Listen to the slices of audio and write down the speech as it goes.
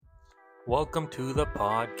Welcome to the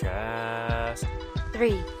podcast.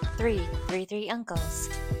 Three uncles.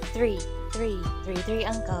 Three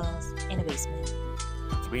uncles in a basement.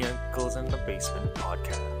 Three Uncles in the Basement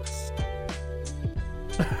podcast.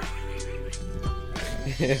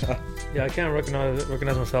 Yeah, I can't recognize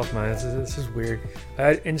myself, man. This is weird. I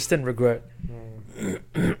had instant regret.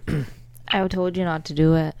 I told you not to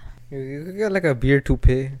do it. You could get like a beard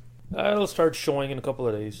toupee. It'll start showing in a couple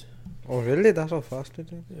of days. Oh, really? That's how fast it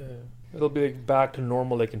is? Yeah. It'll be like back to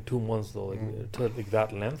normal like in 2 months though, to like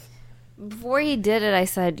that length. Before he did it, I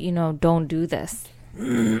said, don't do this.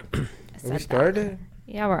 We started?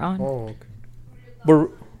 Yeah, we're on. Oh, okay.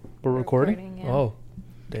 We're recording? Yeah. Oh,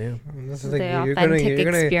 damn. This is The you're authentic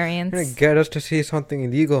gonna experience. get us to say something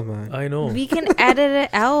illegal, man. I know. We can edit it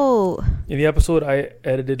out. In the episode I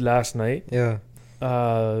edited last night, Yeah.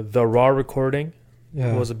 the raw recording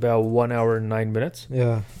Yeah. was about 1 hour and 9 minutes.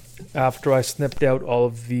 Yeah. After I snipped out all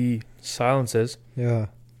of the silences, Yeah.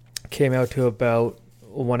 came out to about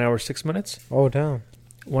 1 hour 6 minutes. Oh, damn.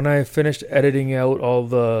 When I finished editing out all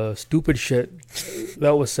the stupid shit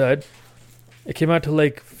that was said, it came out to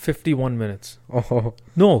like 51 minutes. Oh,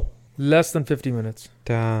 No, less than 50 minutes.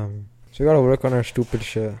 damn. So we gotta work on our stupid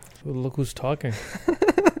shit. Well, look who's talking.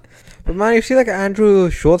 But man, you see like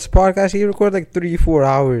Andrew Schultz podcast, he records like 3-4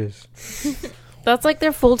 hours. That's like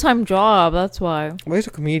their full-time job. That's why. Well, he's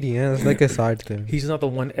a comedian. It's like a side thing. He's not the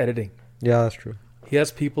one editing. Yeah, that's true. He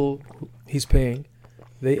has people he's paying.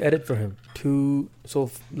 They edit for him. So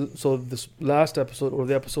this last episode, or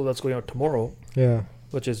the episode that's going out tomorrow, Yeah.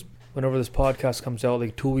 which is whenever this podcast comes out,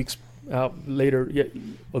 like 2 weeks out later,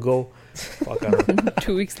 ago. Fuck, I don't know.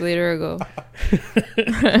 2 weeks later ago.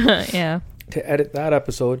 Yeah. To edit that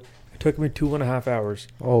episode, it took me 2.5 hours,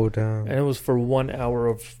 Oh, damn. and it was for 1 hour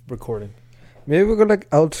of recording. Maybe we could like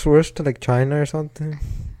outsource to like China or something.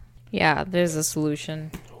 Yeah, there's a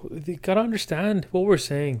solution. You gotta understand what we're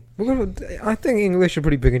saying. I think English is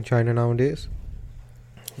pretty big in China nowadays.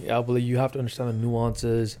 Yeah, but you have to understand the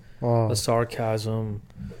nuances, Oh, the sarcasm,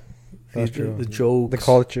 that's true. the jokes, The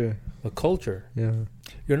culture. the culture. Yeah.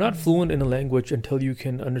 You're not fluent in a language until you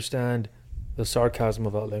can understand the sarcasm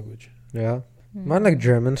of that language. Yeah. Mine like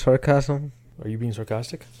German sarcasm. Are you being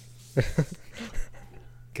sarcastic?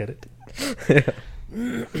 Get it?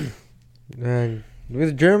 And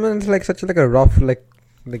with German, it's like such like a rough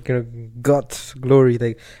guts glory.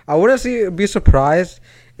 Like I wouldn't be surprised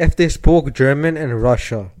if they spoke German in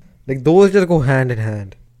Russia. Like those just go hand in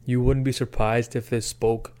hand. You wouldn't be surprised if they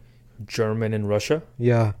spoke German in Russia.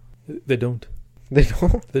 Yeah. They don't. They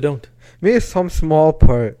don't. They don't. Maybe some small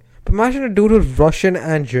part. But imagine a dude who's Russian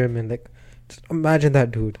and German. Like, just imagine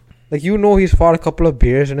that dude. Like he's fought a couple of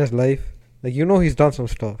bears in his life. Like he's done some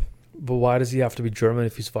stuff. But why does he have to be German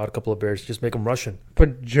if he's fought a couple of bears? Just make him Russian.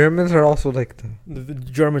 But Germans are also like The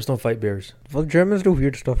Germans don't fight bears. well, Germans do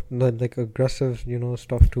weird stuff, like aggressive,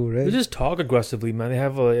 stuff too, right? They just talk aggressively, man. They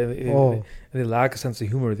have they lack a sense of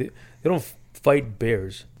humor. They don't fight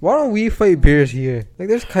bears. Why don't we fight bears here? Like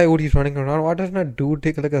there's coyotes running around. Why doesn't that dude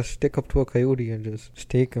take like a stick up to a coyote and just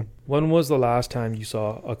stake him? When was the last time you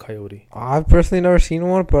saw a coyote? I've personally never seen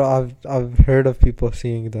one, but I've heard of people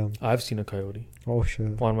seeing them. I've seen a coyote Oh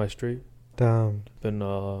shit! on my street. Damn. Been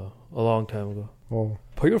a long time ago. Oh.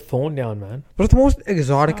 Put your phone down, man. What's the most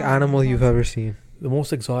exotic animal you've ever seen? The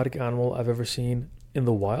most exotic animal I've ever seen in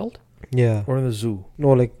the wild Yeah. or in the zoo? No,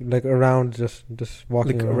 like around, just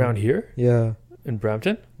walking Like around here Yeah. in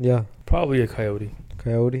Brampton? Yeah. Probably a coyote.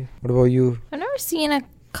 Coyote. What about you? I've never seen a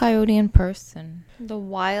coyote in person. The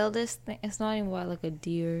wildest thing, it's not even wild, like a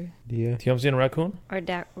deer. Deer. You haven't seen a raccoon? Or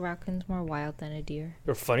raccoon's more wild than a deer.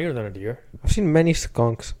 They're funnier than a deer. I've seen many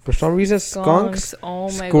skunks. For some reason, skunks, Oh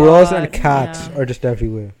my squirrels, God, and cats yeah. are just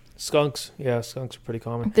everywhere. Skunks. Yeah, skunks are pretty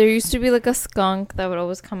common. There used to be like a skunk that would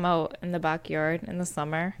always come out in the backyard in the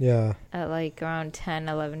summer Yeah. at like around 10,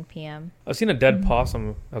 11 p.m. I've seen a dead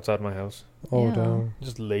possum outside my house. Oh, Yeah. damn.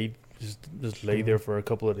 Just lay there for a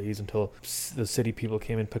couple of days until the city people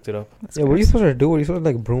came and picked it up. That's Yeah, what are you gross. supposed to do? Are you supposed to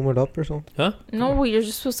like broom it up or something? Huh? No, you're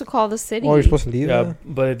just supposed to call the city. Oh, you're supposed to leave Yeah, it?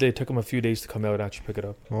 but they took them a few days to come out and actually pick it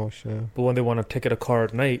up. Oh, shit. But when they want to ticket a car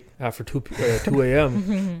at night after 2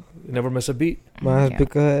 a.m., they never miss a beat. Man, it's Yeah.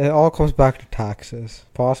 because it all comes back to taxes.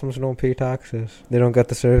 Possums don't pay taxes. They don't get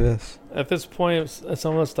the service. At this point,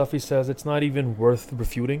 some of the stuff he says, it's not even worth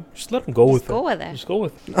refuting. Just let him go with Just go it. with it. Just go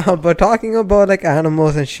with it. But talking about like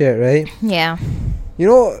animals and shit, right? Yeah.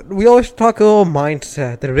 We always talk about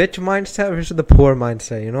mindset. The rich mindset versus the poor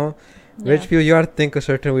mindset, Rich people, you gotta think a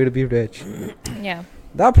certain way to be rich. Yeah.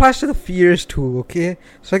 That applies to the fears too, okay?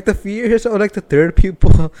 So like the fears of like the third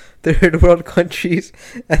people, third world countries,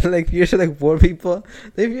 and like fears of like poor people.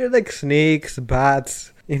 They fear like snakes,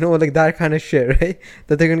 bats, you know, like that kind of shit, right?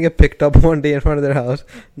 That they're gonna get picked up one day in front of their house.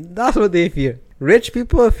 That's what they fear. Rich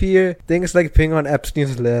people fear things like being on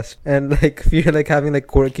Epstein's list and like fear like having like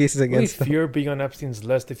court cases against them. fear being on Epstein's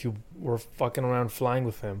list if you were fucking around flying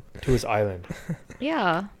with him to his island.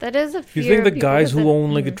 Yeah, that is a fear. You think the people guys with who a-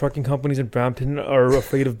 own like the trucking companies in Brampton are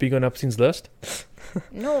afraid of being on Epstein's list?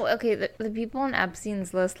 No, okay, the people on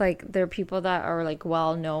Epstein's list, like, they're people that are, like,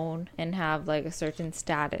 well-known and have, like, a certain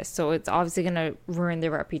status. So it's obviously going to ruin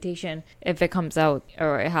their reputation if it comes out,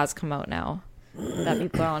 or it has come out now, that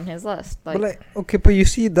people are on his list. But like, okay, but you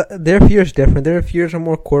see, their fear is different. Their fears are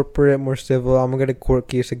more corporate, more civil. I'm gonna get a court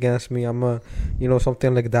case against me. I'm a, you know,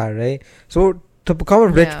 something like that, right? So to become a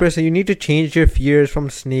rich Yeah. person, you need to change your fears from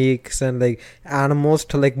snakes and like animals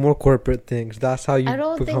to like more corporate things. That's how you I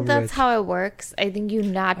don't become think that's rich. how it works. I think you I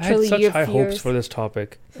had naturally, such your high fears... hopes for this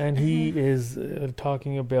topic, and he is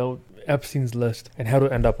talking about Epstein's list and how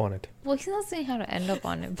to end up on it. Well, he's not saying how to end up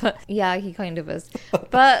on it, but yeah, he kind of is.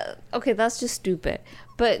 But, okay, that's just stupid.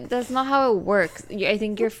 But that's not how it works. I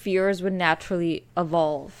think your fears would naturally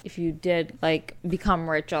evolve if you did, like, become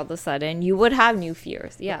rich all of a sudden. You would have new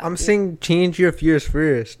fears. Yeah. I'm saying change your fears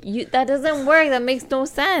first. That doesn't work. That makes no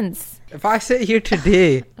sense. If I sit here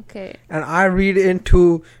today Okay. and I read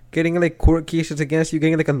into getting like court cases against you,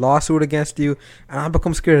 getting like a lawsuit against you, and I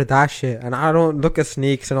become scared of that shit, and I don't look at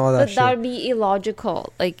snakes and all that But shit. that would be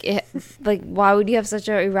illogical. Like, why would you have such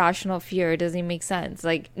an irrational fear? It doesn't even make sense.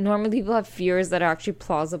 Like, normally people have fears that are actually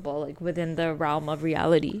plausible, like, within the realm of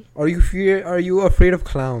reality. Are you afraid of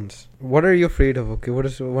clowns? What are you afraid of? Okay, what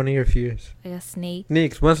is one of your fears? Like a snake.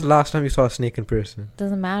 Snakes. When's the last time you saw a snake in person?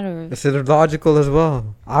 Doesn't matter. It's illogical as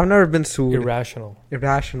well. I've never been sued. Irrational.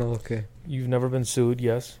 Irrational, okay. You've never been sued,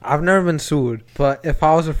 yes. I've never been sued, but if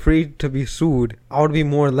I was afraid to be sued, I would be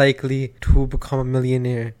more likely to become a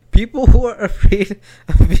millionaire. People who are afraid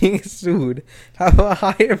of being sued have a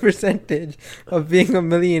higher percentage of being a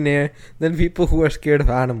millionaire than people who are scared of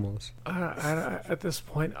animals. At this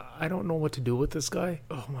point, I don't know what to do with this guy.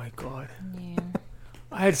 Oh my god. Yeah.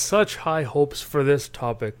 I had such high hopes for this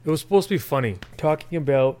topic. It was supposed to be funny, talking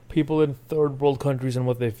about people in third world countries and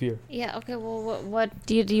what they fear. Yeah, okay, well, what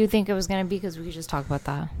do you think it was going to be? Because we could just talk about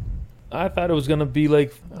that. I thought it was gonna be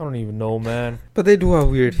like, I don't even know, man. But they do have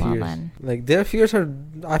weird Well, fears. then. Like their fears are,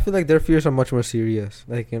 I feel like their fears are much more serious.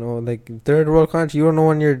 Like, you know, like third world country, you don't know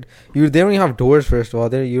when they don't even have doors. First of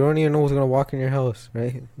all, you don't even know who's gonna walk in your house,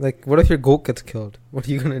 right? Like, what if your goat gets killed? What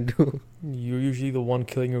are you gonna do? You're usually the one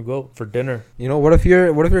killing your goat for dinner. You know, what if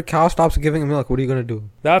your cow stops giving milk? What are you gonna do?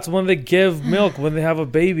 That's when they give milk, when they have a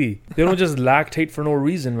baby. They don't just lactate for no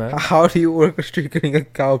reason, man. How do you orchestrate getting a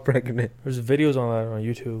cow pregnant? There's videos on that on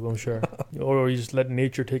YouTube, I'm sure. Or you just let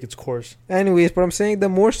nature take its course. Anyways, but I'm saying the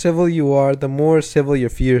more civil you are, the more civil your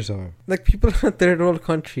fears are. Like people in a third world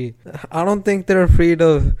country, I don't think they're afraid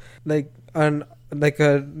of like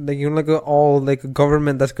a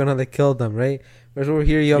government that's gonna like kill them, right? Whereas over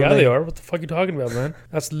here you have Yeah, they are. What the fuck are you talking about, man?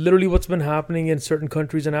 That's literally what's been happening in certain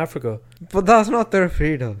countries in Africa. But that's not what they're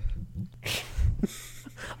afraid of.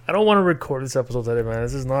 I don't want to record this episode today, man.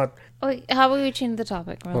 This is not... Okay, how about we change the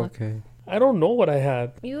topic? Marla? Okay. I don't know what I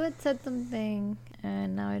had. You had said something,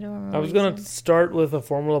 and now I don't remember. I was what you going to said. start with a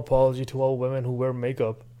formal apology to all women who wear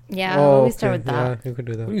makeup. Yeah, how about we start with that? Yeah, you could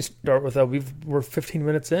do that. We start with that. We're 15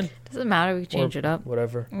 minutes in. Doesn't matter. We can change it up.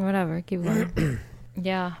 Whatever. Whatever. Keep going.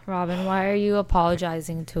 Yeah, Robin, why are you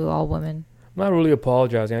apologizing to all women? I'm not really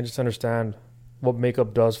apologizing. I just understand what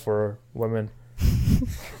makeup does for women.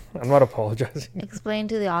 I'm not apologizing. Explain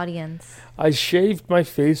to the audience. I shaved my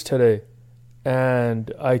face today,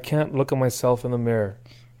 and I can't look at myself in the mirror.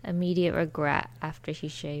 Immediate regret after she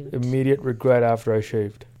shaved. Immediate regret after I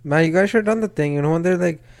shaved. Man, you guys should have done the thing, you know, when they're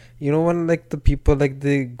like, you know, when like the people like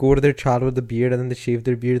they go to their child with the beard and then they shave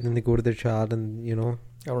their beard and then they go to their child and, you know.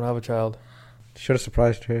 I don't have a child. Should have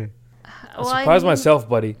surprised her. I surprised myself,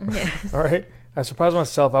 buddy. Yeah. All right? I surprised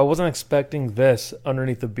myself. I wasn't expecting this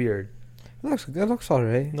underneath the beard. It looks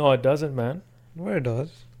alright. No, it doesn't, man. Where it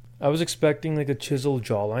does. I was expecting like a chiseled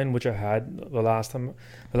jawline, which I had the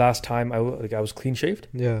last time I was clean shaved.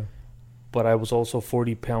 Yeah. But I was also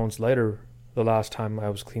 40 pounds lighter the last time I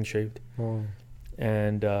was clean shaved. Oh.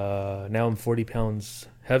 And now I'm 40 pounds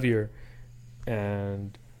heavier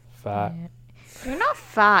and fat. Yeah. You're not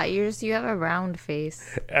fat. You have a round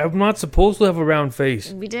face. I'm not supposed to have a round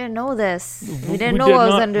face. We didn't know this. We didn't We know did what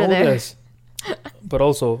was not under know there. this. But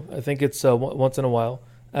also, I think it's once in a while,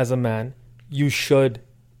 as a man, you should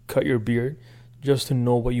cut your beard just to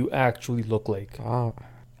know what you actually look like. Ah.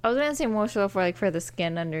 I was gonna say more so for the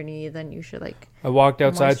skin underneath, then you should like. I walked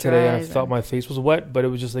outside today and I moisturize thought and- my face was wet, but it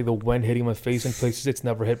was just like the wind hitting my face in places it's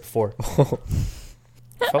never hit before.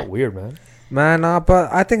 Felt weird, man. Man,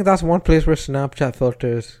 but I think that's one place where Snapchat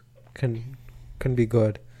filters can be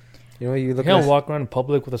good. You know, you I look can't at walk around in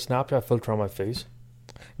public with a Snapchat filter on my face.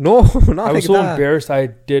 no, not I like was so that. embarrassed. I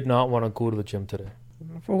did not want to go to the gym today.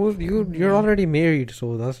 You're already married,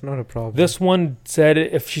 so that's not a problem. This one said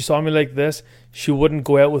if she saw me like this, she wouldn't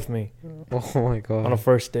go out with me Oh my god. on a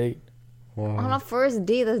first date. Wow. On a first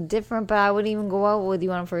date, that's different. But I wouldn't even go out with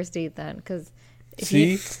you on a first date then, because.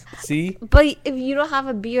 See. But if you don't have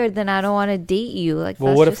a beard, then I don't want to date you. Like, Well,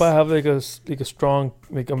 that's what just, if I have like a strong,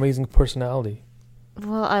 like amazing personality?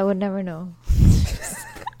 Well, I would never know.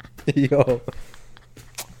 Yo.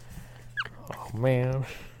 Oh man,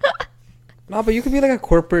 No, but you could be like a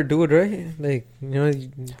corporate dude, right? Like, you know,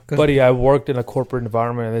 'cause- buddy, I worked in a corporate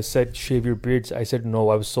environment and they said shave your beards. I said no.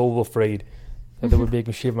 I was so afraid that they would make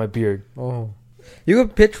me shave my beard. Oh. You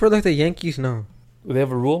could pitch for like the Yankees now. Do they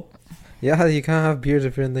have a rule? Yeah, you can't have beards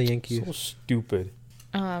if you're in the Yankees. So stupid.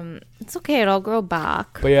 It's okay. It'll grow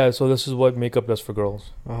back. But yeah, so this is what makeup does for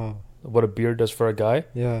girls. Oh, What a beard does for a guy.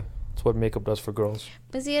 yeah. It's what makeup does for girls.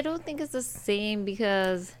 But see, I don't think it's the same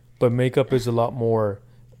because But makeup is a lot more.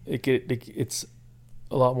 It's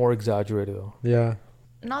a lot more exaggerated though. Yeah.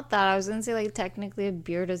 not that I was gonna say like technically a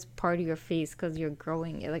beard is part of your face because you're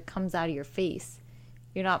growing. It like comes out of your face.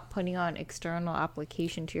 You're not putting on external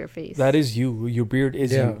application to your face. That is you. Your beard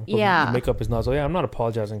is Yeah. you. But Yeah. Makeup is not. So yeah, I'm not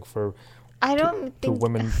apologizing for I don't to think.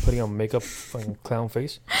 women putting on makeup, fucking clown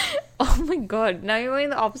face. Oh my god! Now you're going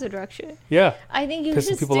the opposite direction. Yeah, I think you Pissing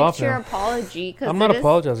should people stick off to your now. apology. Cause I'm not it is-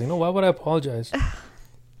 apologizing. No, why would I apologize?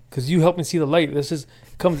 Because you helped me see the light. This is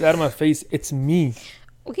comes out of my face. It's me.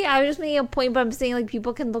 Okay, I was just making a point, but I'm saying like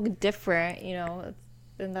people can look different, you know,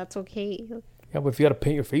 and that's okay. Yeah, but if you got to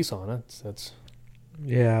paint your face on it, that's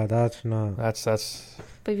Yeah, that's not.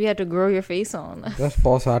 But if you had to grow your face on, That's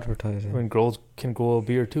false I advertising. mean, girls can grow a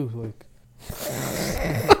beard too, like.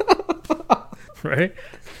 Right?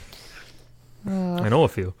 I know a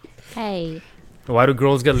few. hey, Why do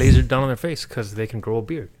girls get lasered down on their face? Because they can grow a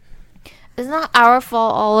beard. it's not our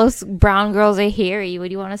fault. All us brown girls are hairy. What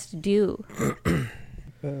do you want us to do?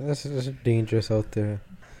 This is dangerous out there.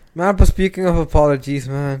 Man, but speaking of apologies,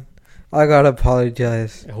 man, I gotta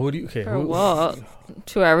apologize. Who do you? Okay, For what?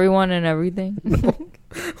 To everyone and everything.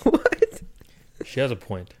 What? She has a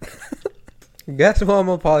point. Guess who I'm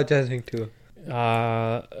apologizing to?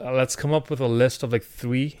 Let's come up with a list of like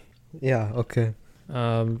 3. Yeah, okay.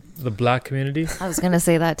 The black community, I was gonna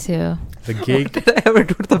say that too. the gay, Did I ever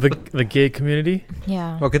do the... the gay community,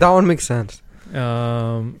 Yeah. Okay, that one makes sense.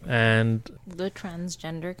 and The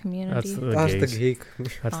transgender community. That's the gay.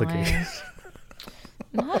 That's the Fine. gays.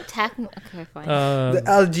 Not technically. Okay, fine. The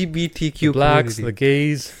LGBTQ the blacks, community. the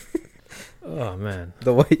gays. Oh man,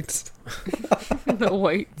 The whites. The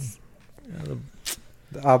whites.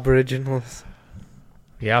 The aboriginals.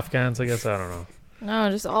 the Afghans. I guess I don't know. No,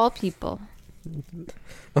 just all people.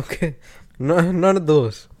 Okay. No, none of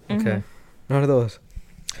those. Okay, None of those.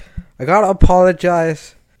 I gotta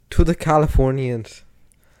apologize to the Californians.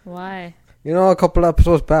 Why? You know, a couple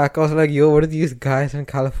episodes back, I was like, yo, what are these guys in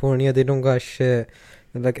California? They don't got shit.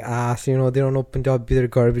 They're like ass, you know, they don't know Punjabi, they're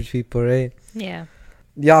garbage people, right? Yeah.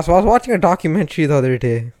 Yeah, so I was watching a documentary the other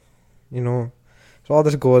day, you know. So all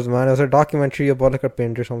this goes, man. It was a documentary about like a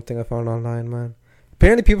pind or something I found online, man.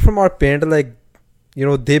 Apparently people from our pind, like, you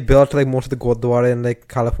know, they built like most of the Gurdwara in like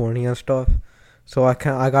California and stuff. So I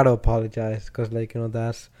gotta apologize because like, you know,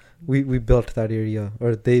 that's, we built that area,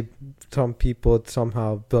 or some people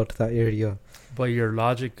somehow built that area. but your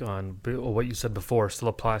logic on what you said before still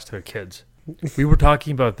applies to their kids. We were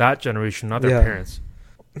talking about that generation, not their Yeah. parents.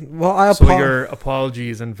 Well, So your apology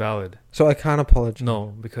is invalid. So I can't apologize.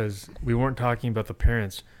 No, because we weren't talking about the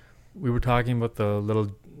parents. We were talking about the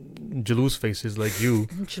little Jalous faces like you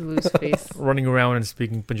Jalous face. running around and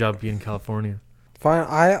speaking Punjabi in California. Fine.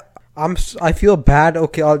 I feel bad.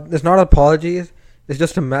 Okay, it's not apologies. It's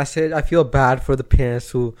just a message. I feel bad for the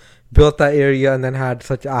parents who built that area and then had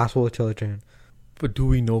such asshole children. But do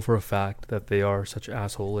we know for a fact that they are such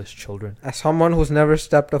asshole-ish children? As someone who's never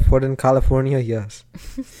stepped a foot in California, yes.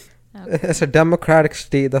 Okay. It's a democratic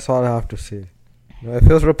state. That's all I have to say. You know, if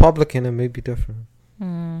it was Republican, it may be different.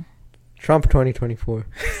 Trump 2024.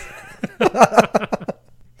 I've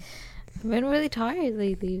been really tired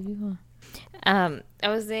lately. I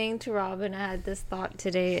was saying to Robin, I had this thought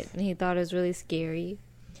today, and he thought it was really scary.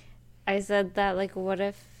 I said that, like, what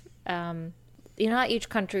if, you know how each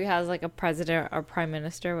country has, like, a president or prime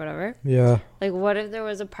minister, whatever? Yeah. Like, what if there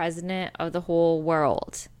was a president of the whole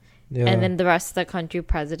world? Yeah. and then the rest of the country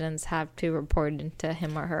presidents have to report into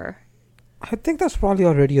him or her. I think that's probably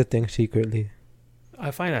already a thing secretly. I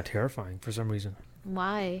find that terrifying for some reason.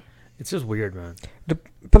 Why? It's just weird, man.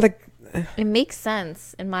 But like, It makes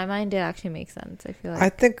sense. In my mind, it actually makes sense. I feel like. I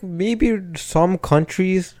think maybe some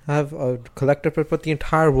countries have a collective, but the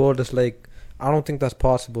entire world is like, I don't think that's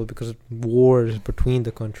possible because war is between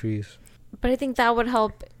the countries. But I think that would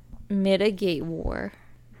help mitigate war.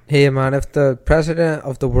 Hey man, if the president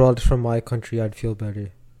of the world is from my country, I'd feel better.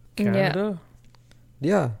 Canada?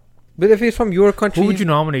 Yeah. But if he's from your country, Who would you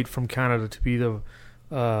nominate from Canada to be the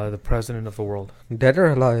president of the world? dead or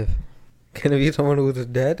alive? Can it be someone who's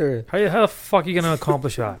dead or? How the fuck are you gonna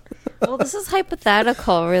accomplish that? Well, this is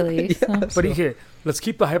hypothetical, really. Yeah, So. But okay, let's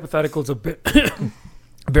keep the hypotheticals a bit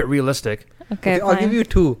a bit realistic. Okay, I'll give fine. you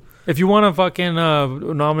two. If you want to fucking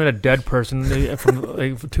nominate a dead person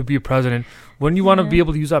to be a president, wouldn't you want to Yeah. be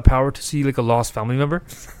able to use that power to see like a lost family member?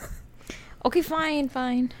 Okay, fine.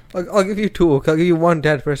 I'll give you two. Okay, I'll give you one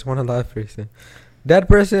dead person, one alive person. Dead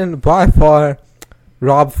person by far,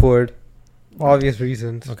 Rob Ford. Obvious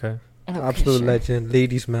reasons. Okay. Okay, Absolute sure. legend,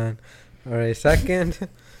 ladies man. All right, second.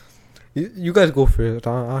 you guys go first.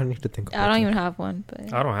 I don't need to think about I don't it. even have one,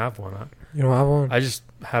 but I don't have one. You don't have one? I just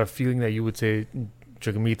had a feeling that you would say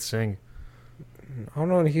Jagmeet Singh I don't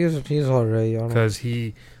know. He's alright. because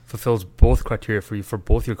he fulfills both criteria for you for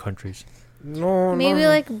both your countries. No, maybe no.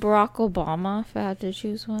 like Barack Obama if I had to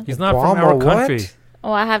choose one. He's not from Obama, our what? country.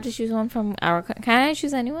 Oh, I have to choose one from our. Can I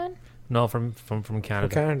choose anyone? No, from From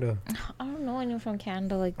Canada. Canada. I don't know anyone from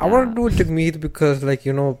Canada like that. I want to do Jagmeet because, like,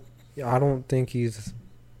 I don't think he's.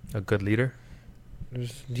 A good leader.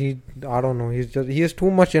 I don't know. He is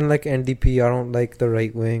too much in like NDP. I don't like the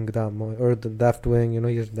right wing that much or the left wing.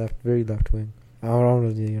 He's very left wing. I don't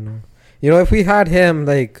really. If we had him,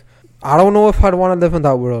 like, I don't know if I'd want to live in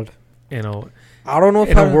that world. You know, I don't know if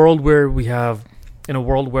in a world where we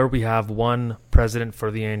have one president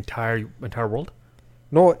for the entire world.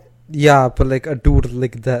 No, yeah, but like a dude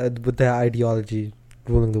like that with that ideology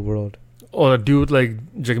ruling the world. Or a dude like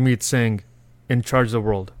Jagmeet Singh in charge of the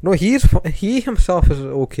world. No, he himself is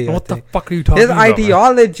okay. I What the think. fuck are you talking His about? man?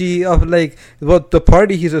 ideology of like what the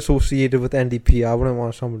party he's associated with NDP. I wouldn't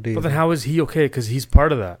want somebody. But then how is he okay? Because he's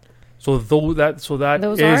part of that. So Those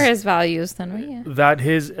are his values, then, right? Yeah. that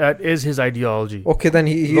is his ideology. Okay, then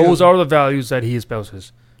he Those are the values that he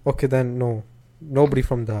espouses. Okay, then no, nobody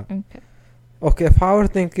from that. Okay. Okay, if I were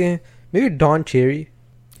thinking maybe Don Cherry,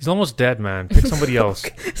 He's almost dead, man. Pick somebody else.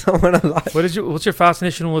 someone alive. What's your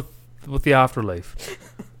fascination with the afterlife?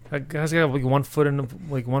 That guy's got like one foot in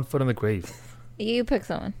the grave. You pick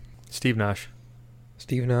someone. Steve Nash,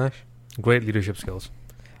 Steve Nash. great leadership skills,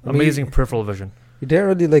 I mean, amazing peripheral vision. He didn't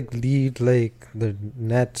really like lead like the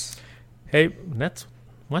Nets. Hey, Nets,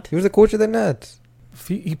 what? He was the coach of the Nets.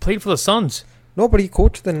 He played for the Suns. No, but he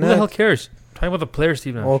coached the Who the hell Nets. cares? Talking about the player,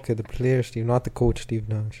 Steve Nash. Okay, the player Steve, not the coach Steve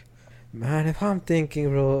Nash. Man, if I'm thinking,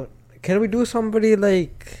 bro, can we do somebody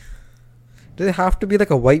like? Does it have to be like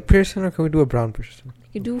a white person, or can we do a brown person?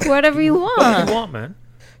 You do whatever you What do want. you want, man?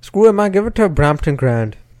 Screw it, man. Give it to a Brampton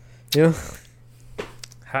Grand.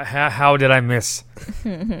 How did I miss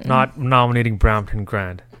not nominating Brampton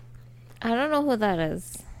Grand? I don't know who that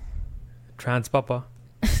is. Trans Papa.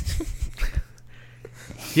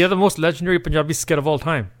 He had the most legendary Punjabi skit of all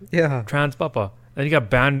time. Yeah. Trans Papa. And he got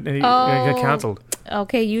banned and he got cancelled.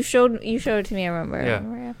 Okay, you showed it to me. I remember.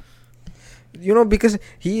 Yeah. Because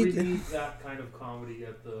he that kind of comedy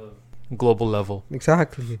at the global level.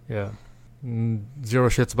 exactly. Yeah. Zero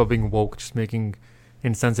shits about being woke, just making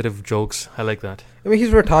insensitive jokes. I like that. I mean,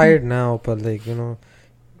 he's retired now, but like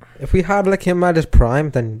if we had like him at his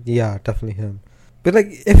prime, then yeah, definitely him. But like,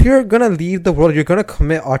 if you're gonna lead the world, you're gonna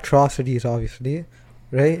commit atrocities, obviously,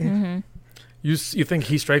 right? Mm-hmm. You think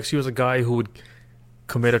he strikes you as a guy who would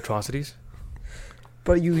commit atrocities?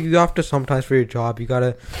 But you have to sometimes for your job. You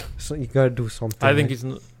gotta do something. I think right?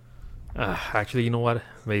 he's. Actually, you know what?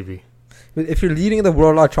 Maybe. But if you're leading the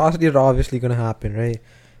world, atrocities are obviously gonna happen, right?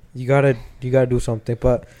 You gotta do something.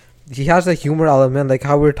 But he has a humor element, like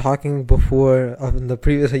how we were talking before in the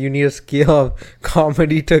previous. You need a scale of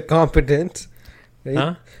comedy to competence, right?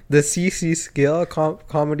 Huh? The CC scale,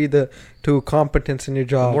 comedy to competence in your The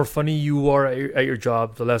job. more funny you are at your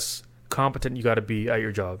job, the less competent you got to be at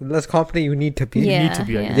your job. The less competent you need to be. Yeah, You need to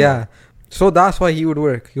be. Yeah. So that's why he would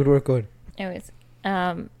work. He would work good. Anyways,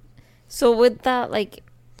 so with that, like,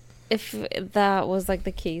 if that was like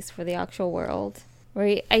the case for the actual world,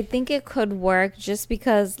 right? I think it could work just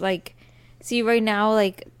because, like, see, right now,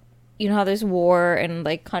 like, you know how there's war and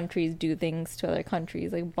like countries do things to other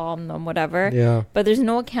countries, like bomb them, whatever. Yeah. But there's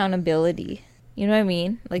no accountability. You know what I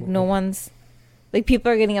mean? Like, no one's Like,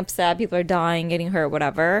 people are getting upset, people are dying, getting hurt,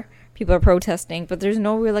 whatever. People are protesting, but there's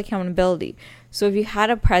no real accountability. So if you had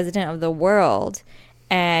a president of the world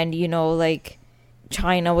and, you know, like,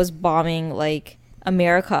 China was bombing, like,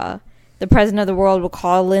 America, the president of the world will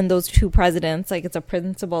call in those two presidents, like it's a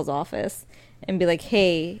principal's office, and be like,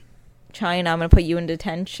 hey, China, I'm going to put you in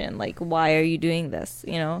detention. Like, why are you doing this,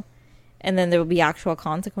 you know? And then there will be actual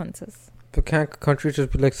consequences. But can't countries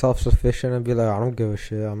just be like self-sufficient and be like, I don't give a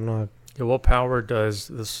shit, I'm not... Yeah, what power does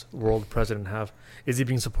this world president have? Is he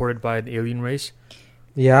being supported by an alien race?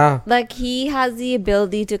 Yeah. Like, he has the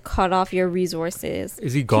ability to cut off your resources.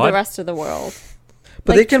 Is he to God? the rest of the world.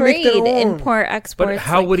 But like, they can trade, make their own. import, export. But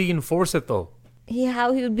how like, would he enforce it, though?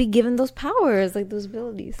 how he would be given those powers, like those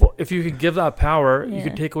abilities. Well, if you could give that power, you Yeah.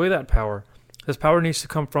 could take away that power. This power needs to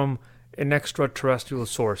come from an extraterrestrial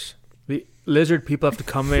source. The lizard people have to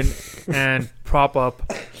come in and prop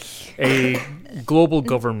up a global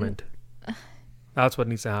government. That's what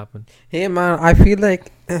needs to happen. Hey man, I feel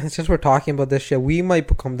like since we're talking about this shit, we might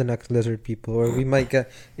become the next lizard people, or we might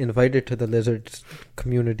get invited to the lizard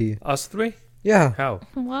community. Us three? Yeah. How?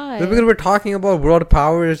 Why? Just because we're talking about world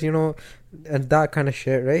powers, you know, and that kind of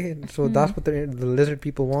shit, right? So that's what the lizard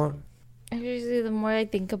people want. Actually, the more I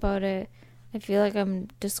think about it, I feel like I'm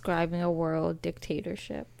describing a world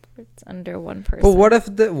dictatorship. It's under one person. But what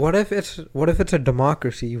if it's a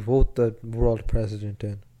democracy? You vote the world president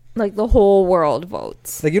in. Like, the whole world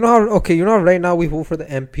votes. Like, you know how right now we vote for the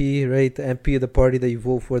MP, right? The MP of the party that you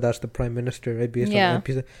vote for, that's the prime minister, right? Based on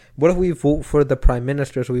the MPs. What if we vote for the prime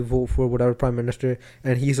minister? So we vote for whatever prime minister,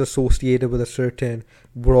 and he's associated with a certain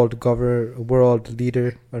world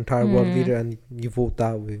leader, entire world leader, and you vote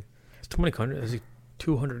that way. It's too many countries. There's like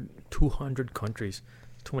 200 countries.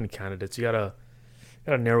 Too many candidates. You gotta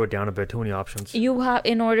narrow it down a bit. Too many options. You have,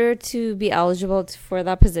 in order to be eligible for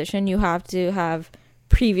that position, you have to have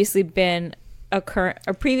previously been a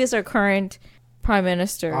previous or current prime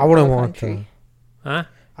minister. I wouldn't of a want country. that. Huh?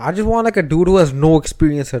 I just want like a dude who has no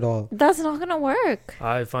experience at all. That's not gonna work.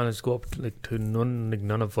 I find let's go up to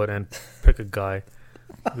none of it and pick a guy.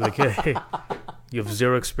 Be like, hey, you have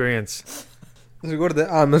zero experience. Let's go to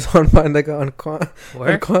the Amazon, find like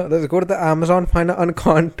Where? let's go to the Amazon, find an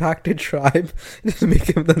uncontacted tribe, and just make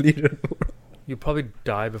him the leader. You probably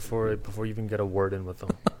die before you even get a word in with them.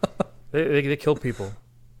 They kill people.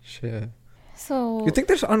 Shit. So You think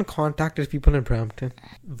there's uncontacted people in Brampton?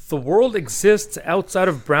 The world exists outside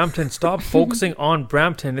of Brampton. Stop focusing on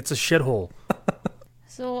Brampton. It's a shithole.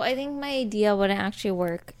 So I think my idea wouldn't actually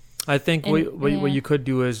work. I think And- what you could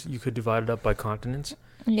do is you could divide it up by continents.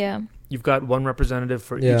 Yeah. You've got one representative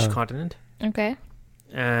for Yeah. each continent, Okay.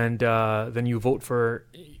 and then you vote for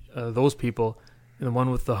those people, and the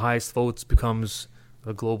one with the highest votes becomes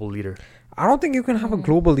the global leader. I don't think you can have a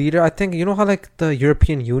global leader. I think, you know how like the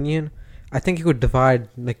European Union, I think you could divide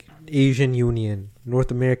like Asian Union,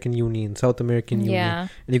 North American Union, South American Union, Yeah.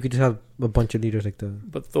 and you could just have a bunch of leaders like that.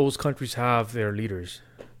 But those countries have their leaders,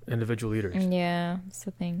 individual leaders. Yeah. That's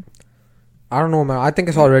the thing. I don't know, man. I think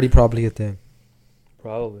it's already probably a thing.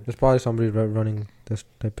 Probably. There's probably somebody running this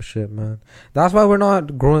type of shit, man. That's why we're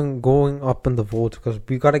not going up in the votes, because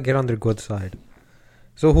we gotta get on their good side.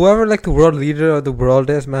 So whoever like the world leader of the world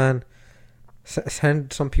is, man,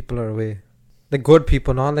 send some people our way. Like good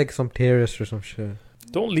people, not like some terrorists or some shit.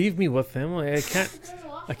 Don't leave me with him. I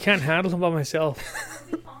can't handle him by myself.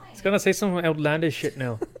 He's gonna say some outlandish shit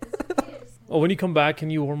now. Oh, when you come back, can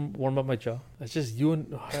you warm up my jaw? That's just you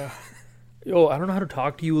and... yo, I don't know how to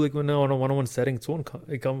talk to you like when on a one-on-one setting. It's what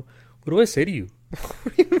do I say to you?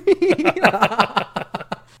 What do you mean?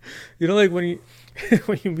 You know, like when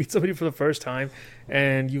you meet somebody for the first time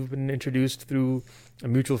and you've been introduced through a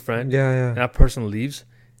mutual friend, Yeah. and that person leaves,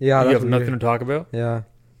 Yeah, you that's have nothing weird. to talk about. Yeah.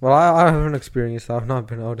 Well, I haven't experienced that. I've not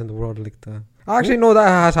been out in the world like that. Actually, no, that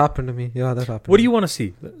has happened to me. Yeah, that's happened. What do you want to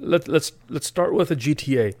see? Let's start with a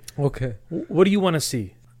GTA. Okay. What do you want to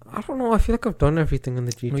see? I don't know. I feel like I've done everything in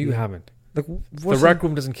the GTA. No, you haven't. Like, The what's rec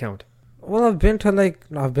room doesn't count. Well, I've been to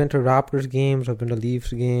Raptors games. I've been to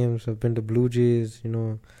Leafs games. I've been to Blue Jays. You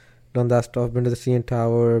know, done that stuff. Been to the CN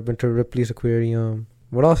Tower. Been to Ripley's Aquarium.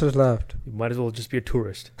 What else is left? You might as well just be a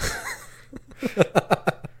tourist.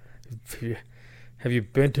 Have you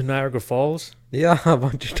been to Niagara Falls? Yeah, a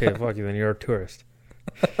bunch of Okay, times. fuck you, then you're a tourist.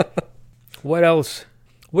 What else?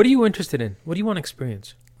 What are you interested in? What do you want to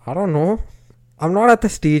experience? I don't know. I'm not at the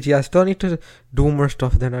stage yet. I still need to do more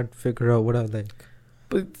stuff. Then I'd figure out what I like.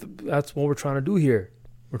 But that's what we're trying to do here.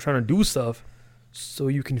 We're trying to do stuff so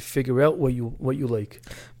you can figure out what you like.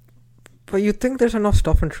 But you think there's enough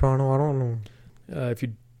stuff in Toronto? I don't know. If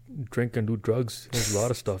you drink and do drugs, there's a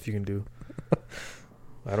lot of stuff you can do.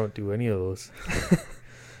 I don't do any of those.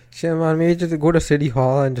 Shit, man, maybe just go to City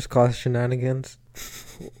Hall and just cause shenanigans.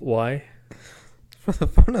 Why? For the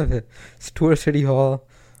fun of it. Just tour City Hall.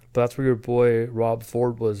 But that's where your boy Rob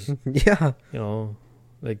Ford was. Yeah. You know,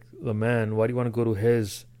 like the man. Why do you want to go to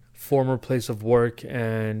his former place of work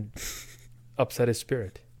and upset his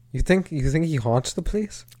spirit? You think he haunts the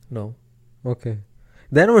place? No. Okay.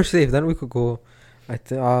 Then we're safe. Then we could go. But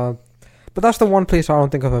that's the one place I don't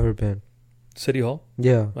think I've ever been. City Hall?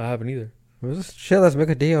 Yeah. I haven't either. Shit, let's make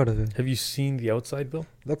a day out of it. Have you seen the outside, Bill?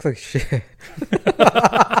 Looks like shit.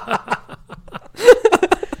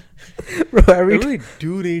 Bro, I really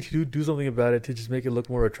do need to do something about it to just make it look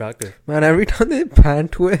more attractive. Man, every time they pan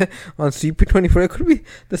to it on CP24, it could be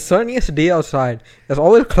the sunniest day outside. It's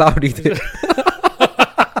always cloudy there.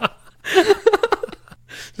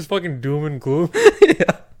 Just fucking doom and gloom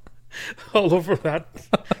Yeah. all over that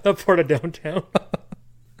part of downtown.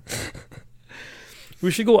 We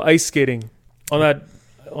should go ice skating on that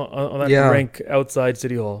Yeah. rink outside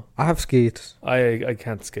City Hall. I have skates. I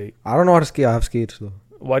can't skate. I don't know how to skate. I have skates though.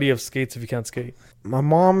 Why do you have skates if you can't skate? My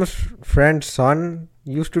mom's friend's son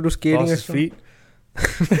used to do skating. Lost his feet?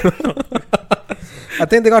 I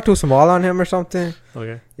think they got too small on him or something.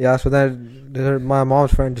 Okay. Yeah, so then my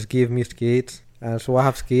mom's friend just gave me skates, and so I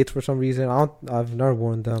have skates for some reason. I've never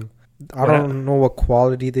worn them. I don't know what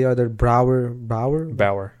quality they are. They're Bauer.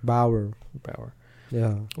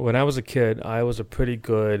 Yeah. When I was a kid, I was a pretty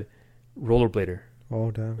good rollerblader.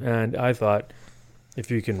 Oh damn. And I thought, if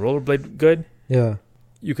you can rollerblade good, Yeah.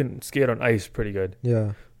 you can skate on ice pretty good.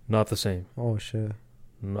 Yeah. Not the same. Oh shit.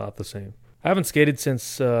 Not the same. I haven't skated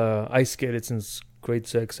since, ice skated since grade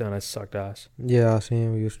 6 and I sucked ass. Yeah,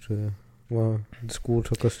 same. We used to. Well, the school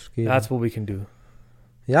took us skating. That's what we can do.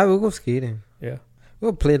 Yeah, we'll go skating. Yeah.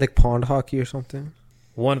 We'll play like pond hockey or something.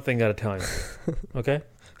 One thing at a time. Okay?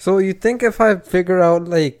 So you think if I figure out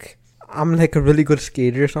like I'm like a really good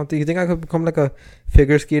skater or something, you think I could become like a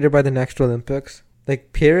figure skater by the next Olympics?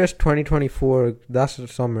 Like Paris 2024, that's the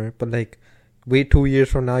summer, but like wait 2 years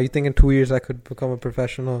from now, you think in 2 years I could become a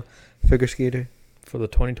professional figure skater? For the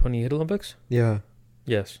 2028 Olympics? Yeah.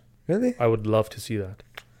 Yes. Really? I would love to see that.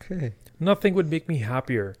 Okay. Nothing would make me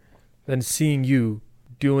happier than seeing you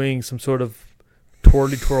doing some sort of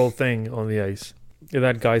twirly-twirl thing on the ice. Yeah,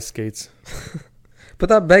 that guy skates. But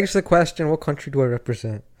that begs the question, what country do I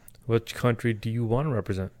represent? Which country do you want to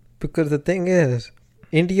represent? Because the thing is,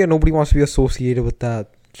 India, nobody wants to be associated with that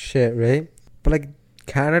shit, right? But like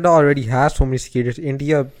Canada already has so many skaters.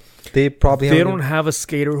 India, they probably They don't have a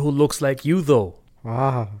skater who looks like you, though.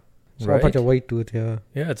 It's a bunch of white dudes, yeah.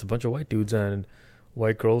 Yeah, it's a bunch of white dudes and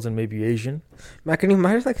white girls and maybe Asian. Man, can you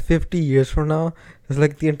imagine like 50 years from now, there's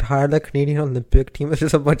like the entire like Canadian Olympic team is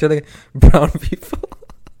just a bunch of like brown people.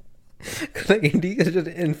 Cause like India is just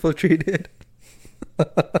infiltrated.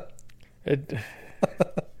 It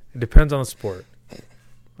depends on the sport.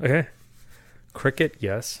 Okay? Cricket,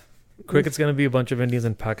 yes. Cricket's going to be a bunch of Indians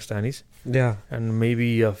and Pakistanis. Yeah. And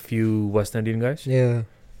maybe a few West Indian guys. Yeah.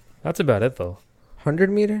 That's about it, though. 100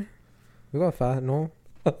 meter? We got fast, no?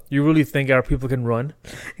 You really think our people can run?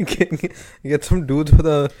 Get some dudes with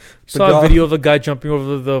a... Saw a video of a guy jumping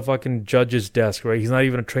over the fucking judge's desk, right? He's not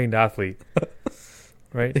even a trained athlete.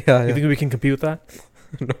 Right? Yeah, You think we can compete with that?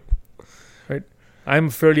 No. Right? I'm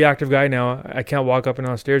a fairly active guy now. I can't walk up and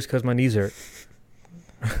down stairs because my knees hurt.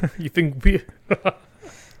 You think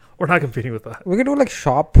we're not competing with that? We could do like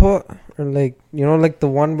shot put or like, you know, like the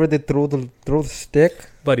one where they throw the stick.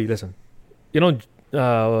 Buddy, listen. You know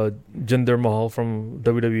Jinder Mahal from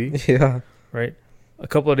WWE? Yeah. Right? A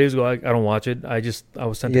couple of days ago, I don't watch it. I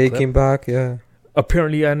was sent a Yeah, he clip. came back, yeah.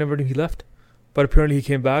 Apparently, I never knew he left. But apparently he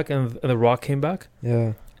came back and The Rock came back.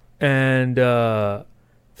 Yeah. And The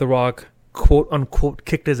Rock, quote unquote,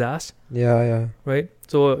 kicked his ass. Yeah, yeah. Right?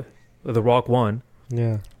 So The Rock won.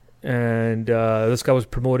 Yeah. And this guy was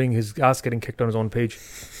promoting his ass getting kicked on his own page.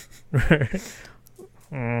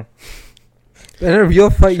 In a real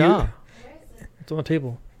fight, It's on the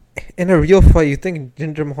table. In a real fight, you think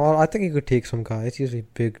Jinder Mahal? I think he could take some guys. He's a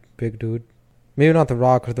big dude. Maybe not The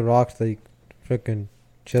Rock, because The Rock's like freaking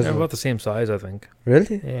chisel. They're about the same size, I think.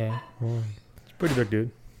 Really? Yeah. Oh. It's a pretty big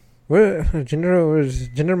dude. Where's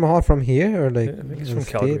Jinder Mahal from here or like? I think he's in from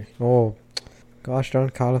the Calgary. States? Oh, gosh darn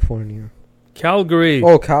California. Calgary.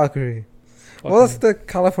 Oh, Calgary. Fucking- Well, that's the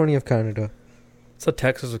California of Canada. It's the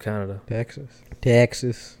Texas of Canada.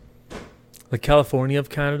 Texas. The California of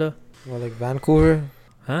Canada? Well, like Vancouver.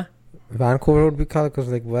 Huh? Vancouver would be Canada because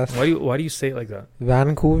like west. Why do you say it like that?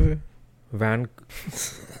 Vancouver.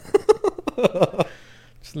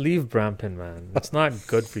 Just leave Brampton, man. It's not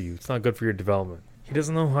good for you. It's not good for your development. He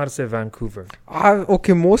doesn't know how to say Vancouver.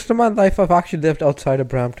 Okay, most of my life I've actually lived outside of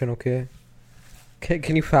Brampton. Okay.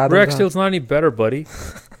 Can you fathom that? Rexdale's not any better, buddy.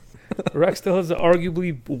 Rexdale is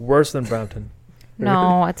arguably worse than Brampton.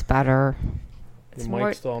 No, it's better. Your more-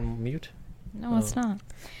 mic's on mute. No, it's not.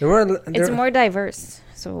 There It's more diverse.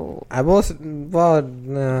 So I was a lot of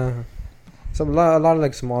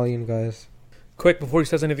like Somalian guys. Quick, before he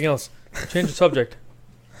says anything else, change the subject.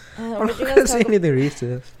 I'm what not did you gonna guys say talk anything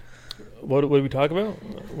racist. What did we talk about?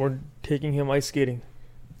 We're taking him ice skating.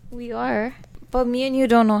 We are. But me and you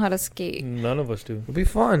don't know how to skate. None of us do. It'll be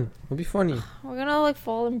fun. It'll be funny. We're gonna like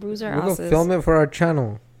fall and bruise our We'll go asses. film it for our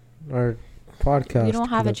channel, our podcast. We don't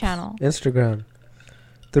have a clips. channel. Instagram.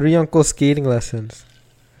 3 Uncles skating lessons.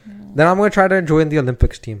 Then I'm gonna try to join the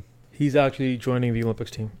Olympics team. He's actually joining the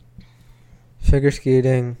Olympics team. Figure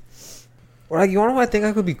skating. Or like, you know what I think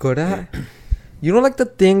I could be good at? You know, like the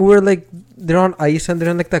thing where like they're on ice and they're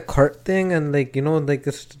in like that cart thing and like, you know, like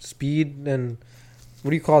the speed and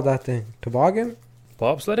what do you call that thing? Toboggan?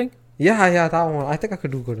 Bobsledding? Yeah, that one. I think I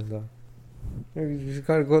could do good at that. You just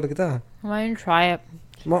gotta go like that. Why don't you try it?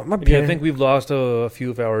 My Yeah, I parents- think we've lost a few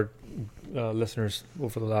of our listeners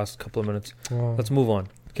over the last couple of minutes. Oh, Let's move on.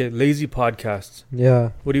 Okay, lazy podcasts.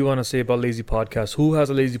 yeah. What do you want to say about lazy podcasts? Who has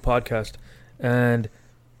a lazy podcast? And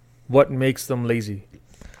what makes them lazy?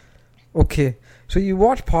 Okay, so you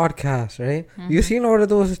watch podcasts, right? You Mhm. seen all of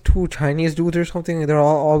those 2 Chinese dudes or something? They're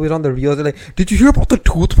all always on the reels. They're like, did you hear about the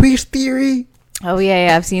toothpaste theory? Oh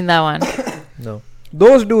yeah, I've seen that one. No.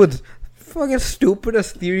 Those dudes, fucking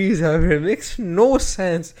stupidest theories ever. It makes no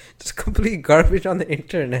sense. Just complete garbage on the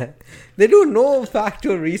internet. They do no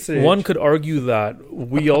factual research. One could argue that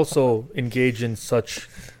we also engage in such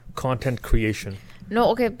content creation. No,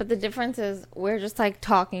 okay, but the difference is we're just like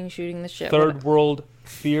talking, shooting the shit. Third world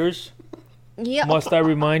fears. Yeah. Must I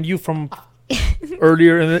remind you from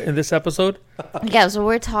earlier in this episode? Yeah, so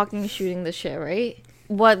we're talking, shooting the shit, right?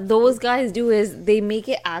 What those guys do is they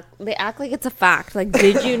act like it's a fact. Like,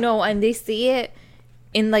 did you know? And they say it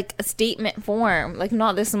in like a statement form. Like,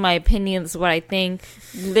 not this is my opinion, this is what I think.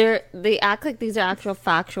 They act like these are actual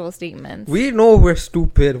factual statements. We know we're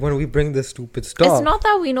stupid when we bring this stupid stuff. It's not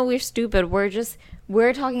that we know we're stupid.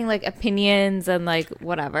 We're talking like opinions and like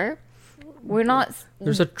whatever. We're not.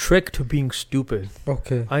 There's a trick to being stupid.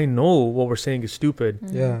 Okay. I know what we're saying is stupid,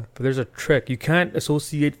 Yeah. but there's a trick. You can't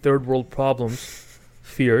associate third world problems,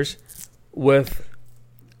 fears, with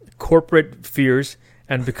corporate fears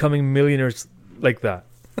and becoming millionaires like that.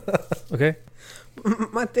 Okay?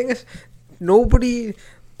 My thing is,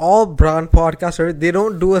 all brand podcasts, they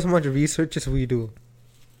don't do as much research as we do.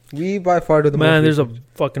 We by far do the Man, most there's a research.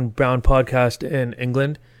 fucking brown podcast in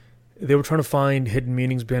England. They were trying to find hidden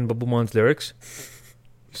meanings behind Babu Man's lyrics.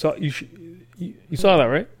 You saw that,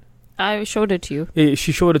 right? I showed it to you. Yeah,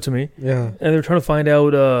 she showed it to me. Yeah. And they were trying to find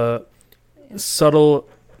out subtle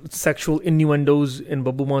sexual innuendos in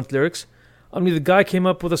Babu Man's lyrics. I mean, the guy came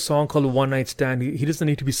up with a song called One Night Stand. He doesn't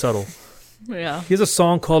need to be subtle. Yeah. He has a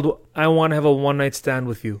song called I Want to Have a One Night Stand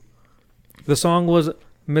with You. The song was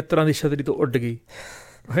Mitran di Shadri to Urdagi.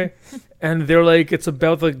 Right? And they're like, it's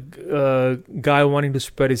about the guy wanting to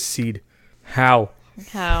spread his seed. How?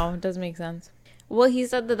 How? Doesn't make sense. Well, he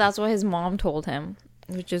said that that's what his mom told him,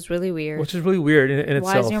 which is really weird. Which is really weird in Why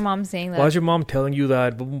itself. is your mom saying that? Why is your mom telling you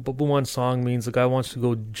that Babu Man's song means the guy wants to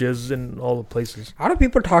go jizz in all the places? How do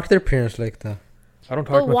people talk to their parents like that? I don't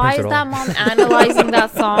talk But to my why parents is at all. that mom analyzing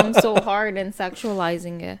that song so hard and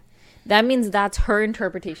sexualizing it? That means that's her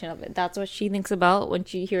interpretation of it. That's what she thinks about when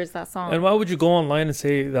she hears that song. And why would you go online and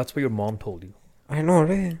say that's what your mom told you? I know,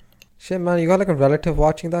 right? Shit, man, you got like a relative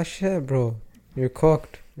watching that shit, bro. You're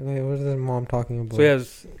cooked. You're like, what is this mom talking about? So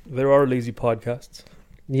yes, there are lazy podcasts.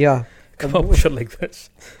 Yeah. Come up with shit like this.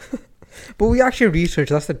 But we actually research.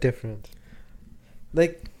 That's the difference.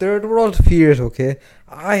 Like, third world fears, okay?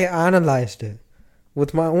 I analyzed it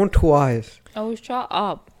with my own 2 eyes. Oh, shut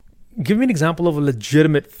up. Give me an example of a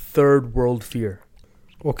legitimate third world fear.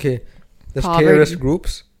 Okay. There's Poverty. terrorist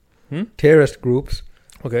groups. Hmm? Terrorist groups.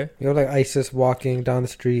 Okay. You have like ISIS walking down the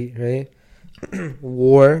street, right?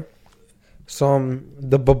 War.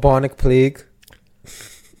 The bubonic plague.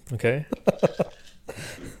 Okay.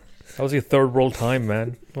 That was your third world time,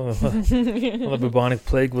 man. When the bubonic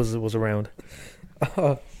plague was around.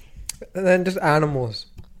 And then just animals.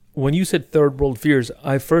 When you said third world fears,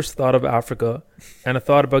 I first thought of Africa, and I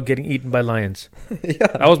thought about getting eaten by lions. Yeah.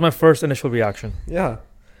 That was my first initial reaction. Yeah.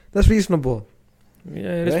 That's reasonable.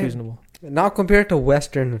 Yeah, it is Right? reasonable. Now compared to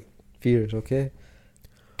Western fears, okay?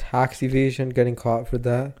 Tax evasion, getting caught for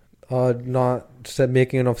that. Not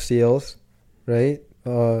making enough sales, right?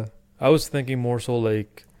 I was thinking more so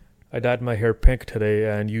like I dyed my hair pink today,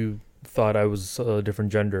 and you thought I was a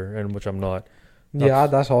different gender, and which I'm not. Yeah,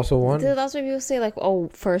 that's also one. Dude, that's why people say like, "Oh,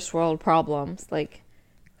 first world problems," like,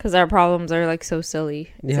 because our problems are like so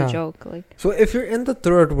silly. It's Yeah. a joke. Like, So if you're in the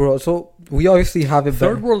third world, so we obviously have it.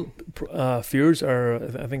 Third world fears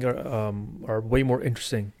I think are way more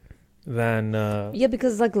interesting than. yeah,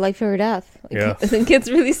 because it's like life or death. Like, Yeah. I think it's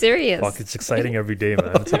really serious. Fuck, it's exciting every day,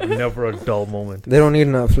 man. It's like never a dull moment. They don't need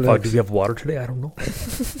enough. Fuck, do we have water today? I don't know.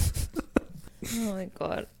 Oh my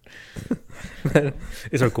god.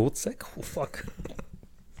 Is our goat sick? Oh, fuck.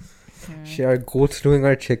 Shit, our goats doing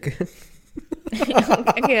our chicken.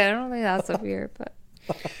 Okay, I don't think that's a fear, but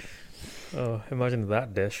Oh, imagine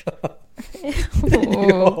that dish.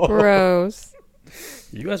 oh, gross.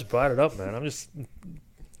 You guys brought it up, man. I'm just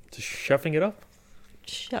shoving it up.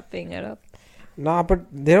 Shoving it up. Nah, but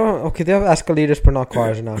they don't. Okay, they have escalators, but not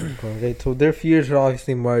cars in Africa, right? So their fears are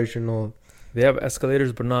obviously marginal. They have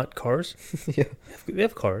escalators, but not cars. Yeah, They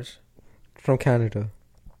have cars. from Canada.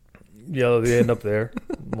 Yeah, they end up there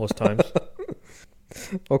most times.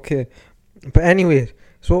 Okay, but anyways,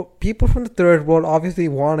 so people from the third world obviously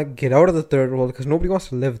want to get out of the third world because nobody wants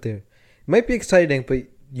to live there. It might be exciting, but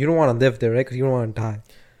you don't want to live there, right? Because you don't want to die.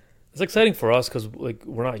 It's exciting for us because like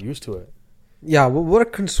we're not used to it. Yeah, we're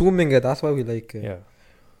consuming it. That's why we like it. Yeah.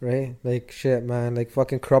 Right? Like, shit, man. Like,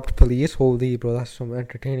 fucking corrupt police. Holy, bro. That's some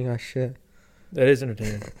entertaining ass shit. That is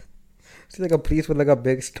entertaining. See, like, a police with, like, a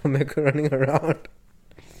big stomach running around.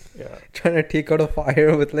 Yeah. Trying to take out a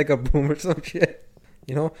fire with, like, a broom or some shit.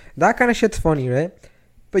 You know? That kind of shit's funny, right?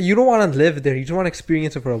 But you don't want to live there. You just want to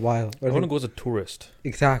experience it for a while. I want to go as a tourist.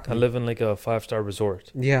 Exactly. I live in like a 5-star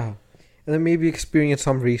resort. Yeah. And then maybe experience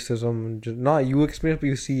some racism. Just not you experience, but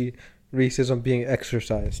you see racism being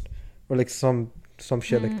exercised. Or, like, some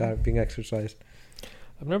shit like that being exercised.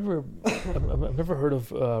 I've never heard of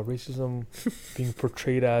racism being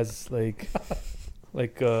portrayed as like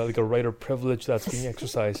a right or privilege that's being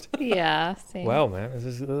exercised. Yeah. Same. Wow, man,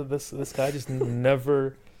 this guy just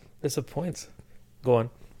never disappoints. Go on.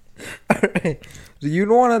 Alright. So you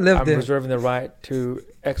don't want to live I'm there. reserving the right to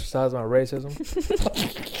exercise my racism.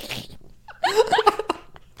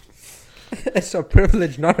 It's a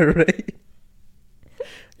privilege, not a right.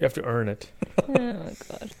 You have to earn it. Oh my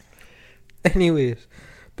god. Anyways,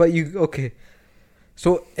 but okay.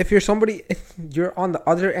 So if you're somebody, if you're on the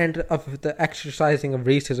other end of the exercising of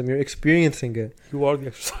racism, you're experiencing it. You are the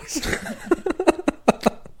exercise.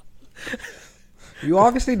 You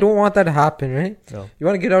obviously don't want that to happen, right? No. You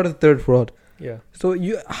want to get out of the third world. Yeah. So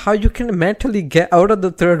how you can mentally get out of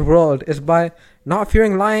the third world is by not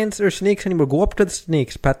fearing lions or snakes anymore. Go up to the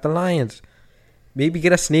snakes, pet the lions. Maybe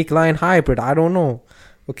get a snake-lion hybrid. I don't know.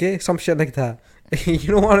 Okay? Some shit like that. You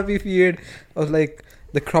don't want to be feared of, like,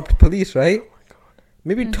 the corrupt police, right?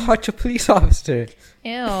 Maybe touch a police officer.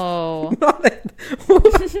 Ew. Not like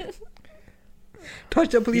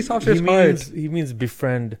touch a police officer's heart. He means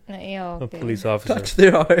befriend Ew. a Okay. police officer. Touch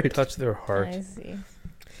their heart. Touch their heart. I see.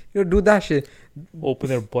 You know, do that shit. Open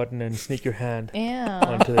their button and sneak your hand Ew.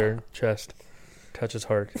 onto their chest. Touch his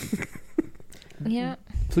heart. Yeah.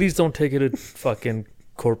 Please don't take it to fucking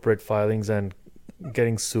corporate filings and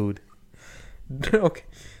getting sued. Okay.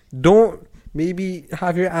 Don't maybe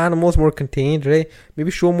have your animals more contained, right? Maybe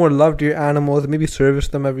show more love to your animals. Maybe service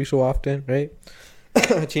them every so often, right?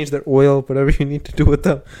 Change their oil, whatever you need to do with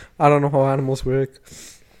them. I don't know how animals work,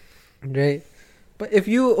 right? But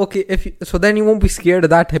so then you won't be scared of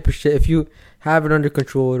that type of shit. If you have it under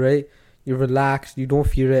control, right? You're relaxed. You don't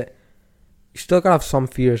fear it. You still gotta have some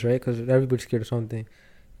fears, right? Because everybody's scared of something.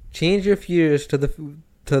 Change your fears to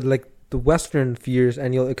the Western fears,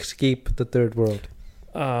 and you'll escape the third world.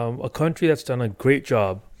 A country that's done a great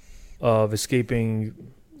job of escaping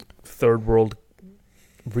third world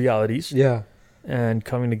realities Yeah, and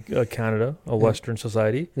coming to Canada, a Western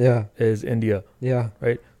society, yeah, is India, yeah.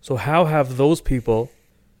 right? So how have those people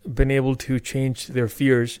been able to change their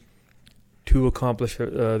fears to accomplish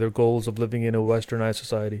their goals of living in a westernized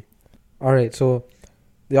society? All right, so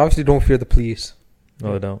they obviously don't fear the police.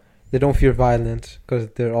 No, they don't. They don't fear violence because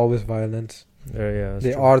they're always violence. Yeah, that's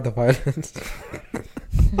They true. are the violence.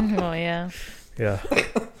 Oh yeah. Yeah.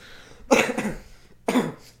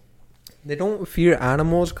 They don't fear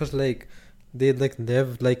animals because like they like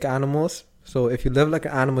live like animals. So if you live like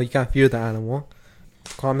an animal, you can't fear the animal.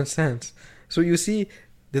 Common sense. So you see,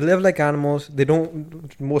 they live like animals. They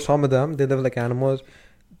don't. Some of them they live like animals.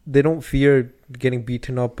 They don't fear getting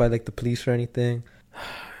beaten up by like the police or anything.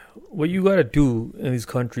 What you gotta do in these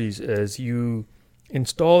countries is you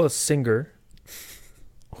install a singer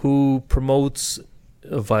who promotes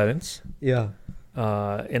violence Yeah,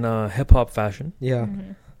 in a hip hop fashion. yeah,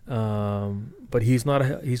 Mhm. But he's not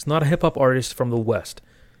a hip hop artist from the West.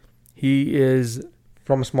 He is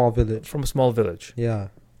From a small village. Yeah.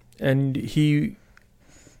 And he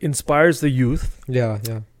inspires the youth, Yeah.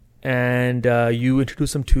 and you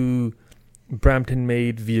introduce them to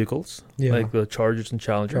Brampton-made vehicles, Yeah. like the Chargers and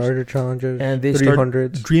Challengers. Challengers. And they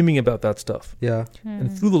 300s. start dreaming about that stuff. Yeah.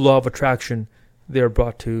 And through the law of attraction, they are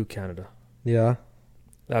brought to Canada. Yeah.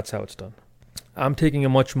 That's how it's done. I'm taking a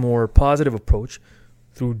much more positive approach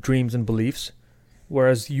through dreams and beliefs,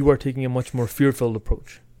 whereas you are taking a much more fear-filled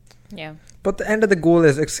approach. Yeah. But the end of the goal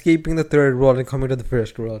is escaping the third world and coming to the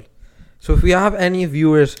first world. So if we have any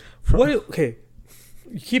viewers from...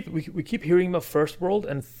 We keep hearing about first world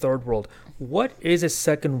and third world. What is a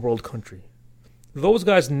second world country? Those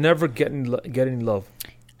guys never get any love.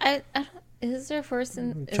 I don't, is there first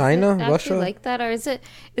in China, is it Russia, like that, or isn't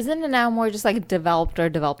it now more just like developed or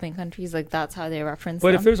developing countries? Like that's how they reference. But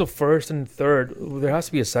them? if there's a first and third, there has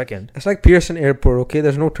to be a second. It's like Pearson Airport, okay?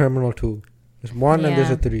 There's no Terminal 2. There's 1 and there's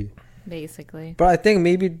a 3. Basically. But I think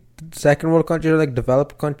maybe second world countries are like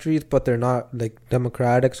developed countries, but they're not like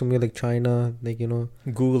democratic. So maybe like China, like, you know.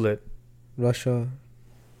 Google it. Russia.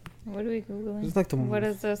 What are we Googling? It's like What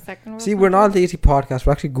is the second world See, we're not a lazy podcast.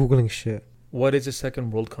 We're actually Googling shit. What is a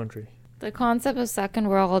second world country? The concept of second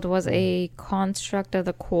world was a construct of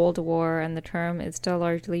the Cold War, and the term is still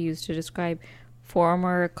largely used to describe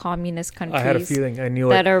former communist countries. I had a feeling. I knew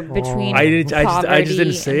that it. are between I poverty just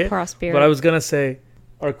didn't say and it. prosperity. But I was gonna say,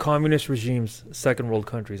 are communist regimes second world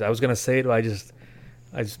countries? I was gonna say it, but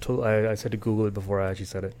I said to Google it before I actually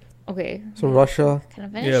said it. Okay. So Russia. Can I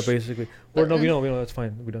finish? Yeah, basically. Or no, we know. That's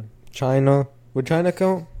fine. We're done. China. Would China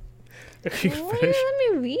count? You Wait, finish.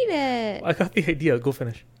 let me read it. I got the idea. Go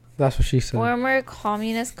finish. That's what she said. Former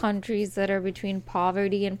communist countries that are between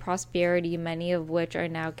poverty and prosperity, many of which are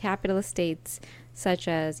now capitalist states, such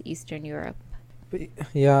as Eastern Europe.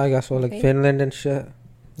 Yeah, I guess so. Like Okay. Finland and shit.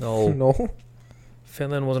 No, No.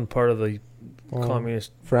 Finland wasn't part of the Oh.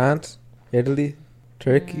 communist. France, Italy,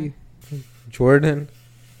 Turkey, Jordan,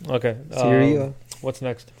 Okay. Syria. What's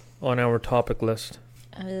next on our topic list?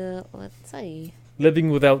 Let's see. Living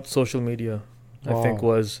without social media, I think Wow.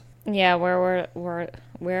 was. Yeah, where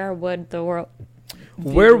would the world?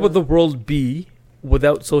 Where would the world be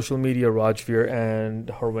without social media, Rajvir and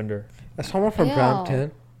Harwinder? As someone from Ew.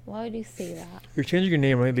 Brampton. Why would you say that? You're changing your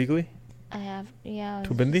name, right, legally? I have To it's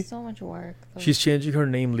Bindi? just so much work. though. She's changing her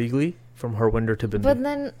name legally from Harwinder to Bindi. But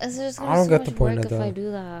then it's just I gonna don't be so get much the point work of if I that.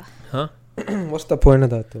 do that. Huh? What's the point of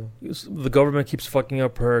that though? The government keeps fucking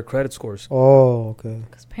up her credit scores. Oh, okay.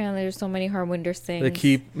 Because apparently there's so many Harwinder things. They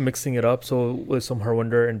keep mixing it up. So with some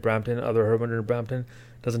Harwinder in Brampton, other Harwinder in Brampton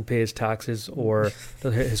doesn't pay his taxes or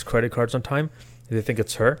his credit cards on time. They think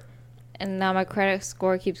it's her. And now my credit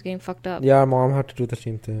score keeps getting fucked up. Yeah, mom had to do the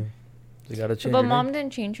same thing. They gotta change. But her mom name.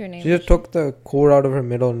 didn't change her name. She just took the core out of her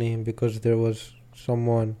middle name because there was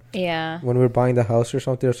someone Yeah. when we were buying the house or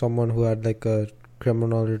something, or someone who had like a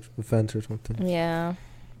criminal offense or something. Yeah.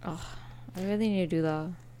 Oh, I really need to do that.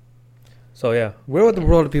 So yeah, Where would the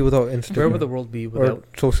world be without Instagram? where would the world be or without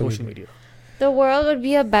social social media? media? The world would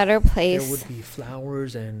be a better There place. would be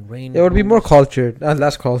flowers and rain. It would be more cultured,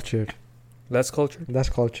 less cultured, less culture. less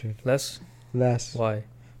cultured, Less. less. Why?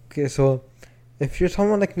 Okay, so if you're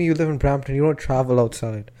someone like me, you live in Brampton, you don't travel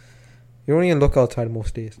outside. You don't even look outside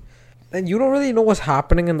most days. And you don't really know what's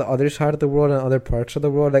happening in the other side of the world and other parts of the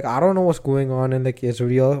world. Like, I don't know what's going on in, like,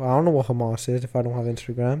 Israel. I don't know what Hamas is if I don't have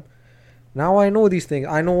Instagram. Now I know these things.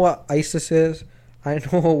 I know what ISIS is. I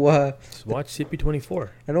know what... Just watch CP24.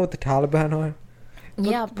 I know what the Taliban are.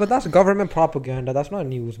 Yeah. But that's government propaganda. That's not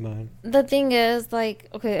news, man. The thing is, like,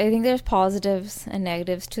 okay, I think there's positives and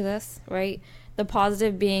negatives to this, right? The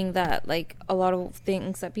positive being that, like, a lot of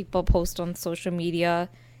things that people post on social media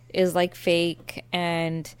is, like, fake,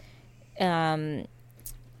 and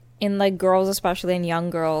in, like, girls, especially in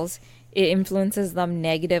young girls, it influences them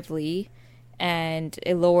negatively, and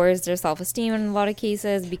it lowers their self-esteem in a lot of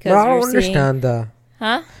cases because But I don't we're seeing... understand that.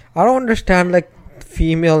 Huh? I don't understand, like,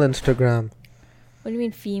 female Instagram. What do you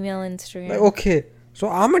mean female Instagram? Like, okay, so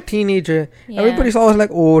I'm a teenager. Yeah. Everybody's always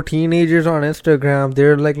like, oh, teenagers on Instagram,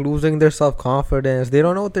 they're like losing their self-confidence. They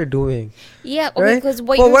don't know what they're doing. Yeah, okay, Right? because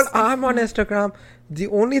But when I'm on Instagram, the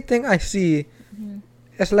only thing I see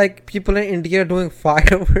is like people in India doing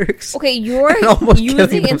fireworks. Okay, you're and almost using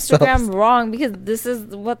killing themselves. Instagram wrong, because this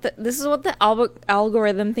is what the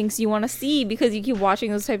algorithm thinks you want to see, because you keep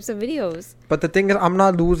watching those types of videos. But the thing is, I'm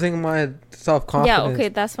not losing my self-confidence. Yeah, okay,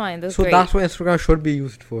 that's fine. That's So great. that's what Instagram should be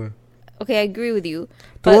used for. Okay, I agree with you.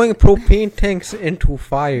 But Throwing propane tanks into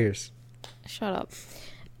fires. shut up.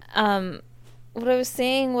 What I was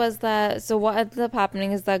saying was that, so what ends up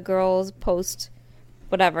happening is that girls post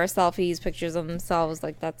whatever selfies, pictures of themselves,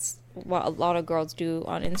 like that's what a lot of girls do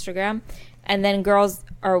on Instagram, And then girls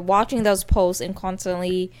are watching those posts and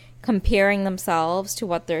constantly comparing themselves to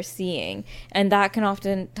what they're seeing. And that can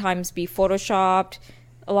oftentimes be photoshopped.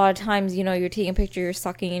 A lot of times, you know, you're taking a picture, you're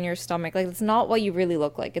sucking in your stomach. Like, it's not what you really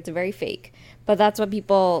look like. It's very fake. But that's what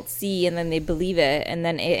people see, and then they believe it, and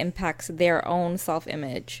then it impacts their own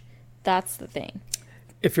self-image. That's the thing.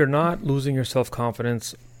 If you're not losing your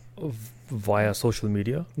self-confidence via social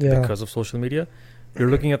media, because of social media,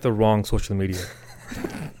 you're looking at the wrong social media.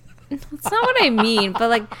 That's not what I mean, but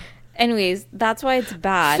like, anyways, that's why it's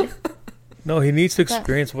bad. No, he needs to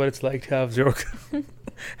experience what it's like to have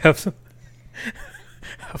have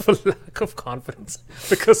a lack of confidence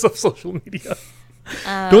because of social media.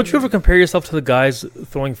 Don't you ever compare yourself to the guys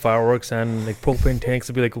throwing fireworks and like propane tanks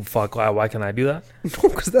and be like, oh, fuck, why can't I do that? No,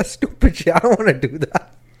 because that's stupid shit. I don't want to do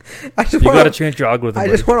that. You gotta change your algorithm. I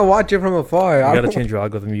just want to watch it from afar. You gotta change your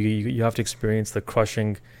algorithm. You have to experience the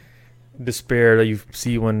crushing despair that you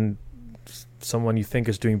see when someone you think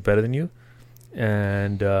is doing better than you,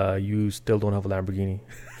 and you still don't have a Lamborghini.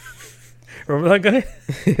 Remember that guy?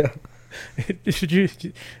 Yeah. Did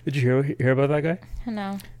you hear about that guy?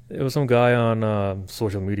 No. It was some guy on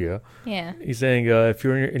social media. Yeah. He's saying if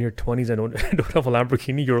you're in your 20s and don't have a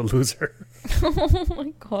Lamborghini, you're a loser. Oh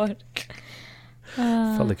my god.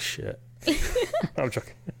 Felt like shit. I'm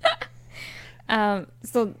joking.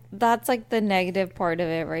 So that's like the negative part of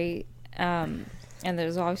it, right? And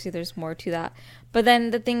there's more to that. But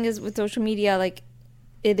then the thing is with social media, like,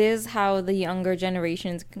 it is how the younger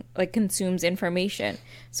generations like consumes information.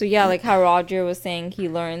 So yeah, like how Roger was saying, he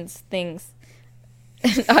learns things.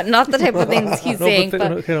 Not the type of things he's saying,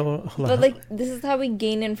 but like this is how we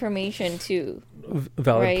gain information too.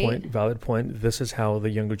 Valid point. This is how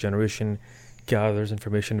the younger generation gathers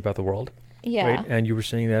information about the world. Yeah. Right? And you were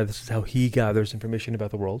saying that this is how he gathers information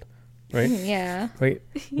about the world. Right? Yeah. Right?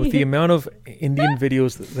 With the amount of Indian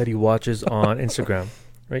videos that he watches on Instagram,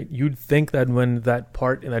 right? You'd think that when that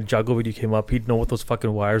part in that Jago video came up, he'd know what those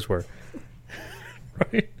fucking wires were.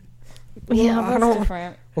 Right? Yeah, that's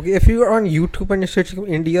different. Okay, if you're on YouTube and you're searching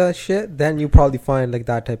India shit, then you probably find like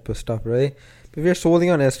that type of stuff, right? But if you're solely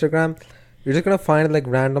on Instagram, you're just gonna find like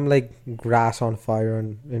random like grass on fire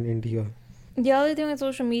in India. The other thing with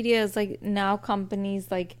social media is like now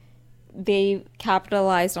companies like they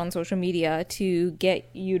capitalized on social media to get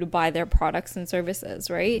you to buy their products and services,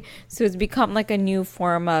 right? So it's become like a new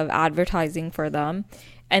form of advertising for them.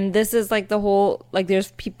 And this is like the whole, like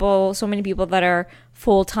there's so many people that are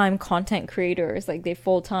full-time content creators. Like they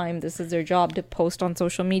full-time, this is their job to post on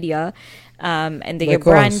social media. And they get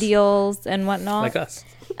brand deals and whatnot. Like us.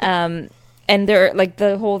 And they're like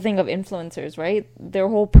the whole thing of influencers, right? Their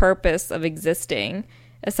whole purpose of existing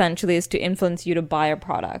essentially is to influence you to buy a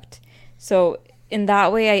product. So in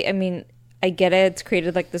that way, I mean, I get it. It's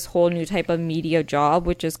created like this whole new type of media job,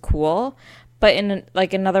 which is cool. But in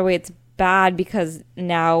like another way, it's bad because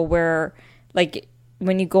now we're like,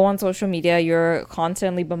 when you go on social media, you're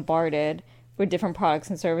constantly bombarded with different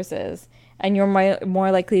products and services, and you're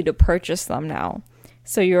more likely to purchase them now.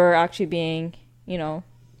 So you're actually being, you know,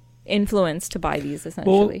 influenced to buy these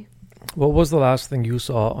essentially. Well, what was the last thing you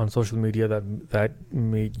saw on social media that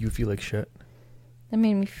made you feel like shit? That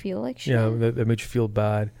made me feel like shit? Yeah, that made you feel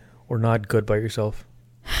bad or not good by yourself.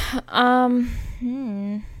 I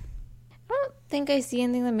don't think I see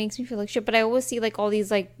anything that makes me feel like shit, but I always see like all these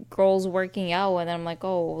like girls working out, and then I'm like,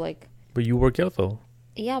 oh, like. But you work out though.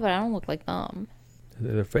 Yeah, but I don't look like them.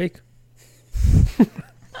 They're fake.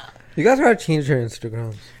 You guys gotta change your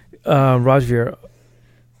Instagrams. Rajvir,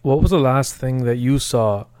 what was the last thing that you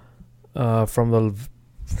saw from the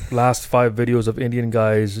last 5 videos of Indian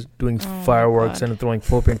guys doing fireworks and throwing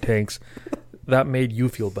propane tanks that made you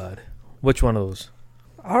feel bad? Which one of those?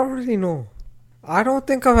 I don't really know. I don't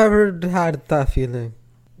think I've ever had that feeling.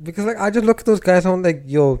 Because like I just look at those guys and I'm like,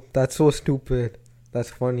 yo, that's so stupid. That's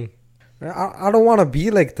funny. I don't want to be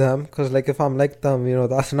like them, because like if I'm like them, you know,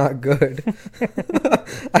 that's not good.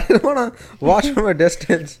 I just want to watch from a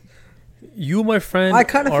distance. You, my friend, I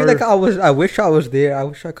kind of feel like I wish I was there. I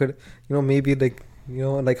wish I could, you know, maybe like, you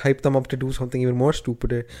know, like hype them up to do something even more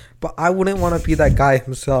stupider. But I wouldn't want to be that guy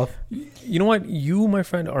himself. You know what? You, my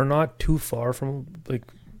friend, are not too far from like,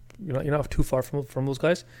 you're not too far from those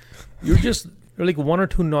guys. You're like 1 or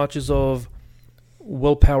 2 notches of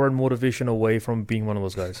willpower and motivation away from being one of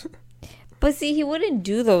those guys. But see, he wouldn't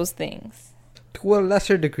do those things. To a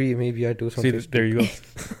lesser degree, maybe I do something. See, there you go.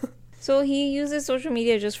 So he uses social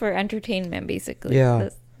media just for entertainment, basically. Yeah.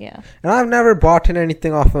 Yeah. And I've never bought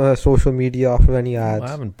anything off of social media, off of any ads. I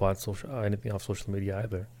haven't bought anything off social media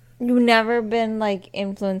either. You've never been like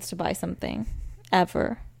influenced to buy something,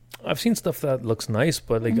 ever. I've seen stuff that looks nice,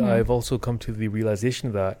 but like I've also come to the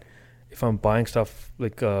realization that if I'm buying stuff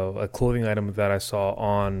like a clothing item that I saw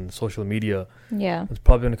on social media, Yeah. it's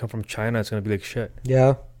probably gonna come from China. It's gonna be like shit,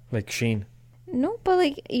 Yeah. like Shein. No, but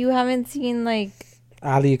like you haven't seen like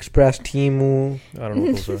AliExpress, Temu. I don't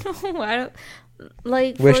know what those are. no, I don't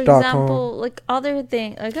like for Wish.com. example like other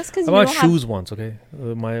thing. I guess because I you bought don't have. shoes once. Okay,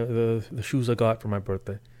 the shoes I got for my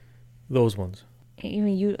birthday, those ones. You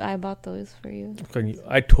mean you? I bought those for you.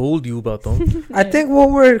 I told you about them. I think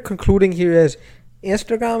what we're concluding here is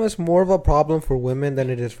Instagram is more of a problem for women than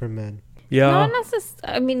it is for men. Yeah. Not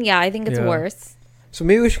necessarily. I mean, yeah, I think it's Yeah. worse. So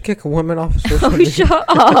maybe we should kick women off of social Oh, media. shut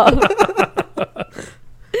up.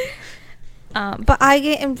 But I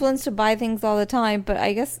get influenced to buy things all the time. But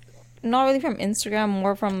I guess not really from Instagram,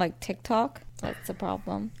 more from like TikTok. That's the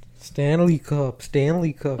problem. Stanley Cup.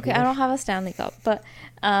 Okay, I don't have a Stanley Cup, but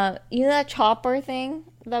you know that chopper thing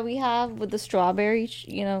that we have with the strawberry,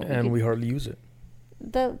 And we hardly use it.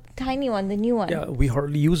 the tiny one, the new one. Yeah, we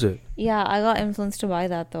hardly use it. Yeah, I got influenced to buy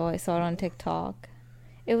that though. I saw it on TikTok.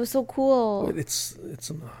 It was so cool. It's It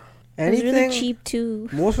was Anything really cheap too.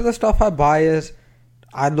 Most of the stuff I buy is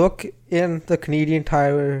I look in the Canadian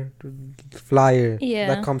Tire flyer Yeah.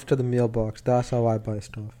 that comes to the mailbox. That's how I buy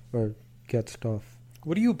stuff or get stuff.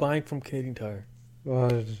 what are you buying from Canadian Tire?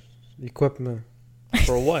 Equipment,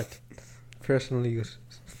 For what? personal use.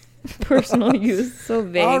 Personal use, so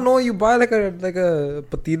vague. I don't know. You buy like a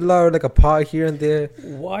patila or like a pot here and there.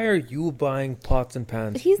 Why are you buying pots and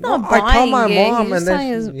pans? He's not No, buying I tell my it. mom, He's and just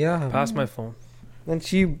telling then his. yeah, Pass my phone. and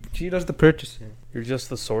she does the purchasing. You're just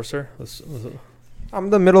the sourcer. I'm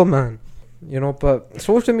the middleman, But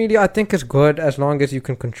social media, I think, is good as long as you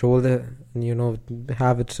can control it and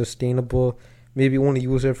have it sustainable. Maybe only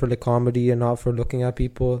use it for like comedy and not for looking at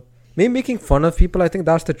people. Maybe making fun of people. I think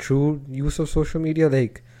that's the true use of social media.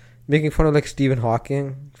 Like making fun of like Stephen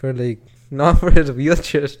Hawking for like not for his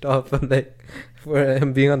wheelchair stuff, but like for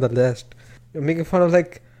him being on the list. Making fun of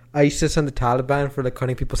like ISIS and the Taliban for like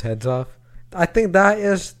cutting people's heads off. I think that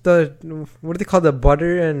is the what do they call the bread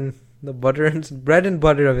and butter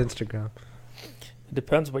of Instagram. It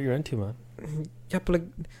depends what you're into, man. Yeah, but like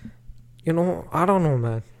I don't know,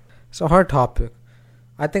 man. It's a hard topic.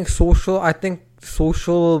 I think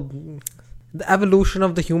the evolution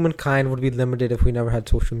of the humankind would be limited if we never had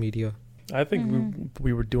social media. I think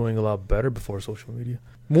we were doing a lot better before social media.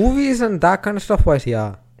 Movies and that kind of stuff wise,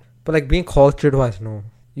 yeah. But like being cultured wise, no.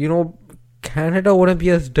 Canada wouldn't be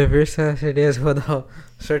as diverse as it is without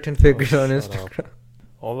certain figures on shut Instagram.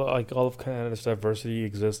 All of Canada's diversity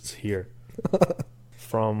exists here.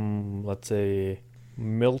 From, let's say,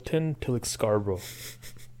 Milton to like Scarborough.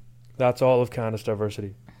 That's all of Canada's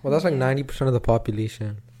diversity. Well, that's like 90% of the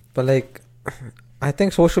population. But like, I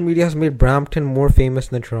think social media has made Brampton more famous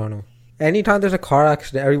than Toronto. Anytime there's a car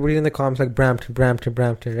accident, everybody in the comments like Brampton,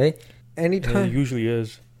 right? Anytime. It usually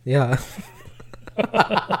is. Yeah.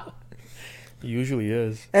 It usually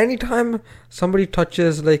is. Anytime somebody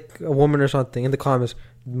touches like a woman or something in the comments,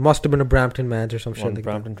 must have been a Brampton man or some shit On like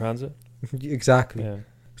Brampton Transit? that. Exactly. Yeah.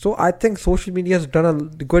 So I think social media has done a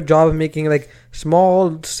good job of making like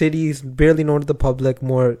small cities barely known to the public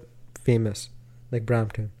more famous, like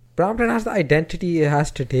Brampton. Brampton has the identity it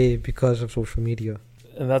has today because of social media.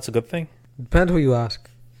 And that's a good thing? Depends who you ask.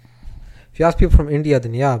 If you ask people from India,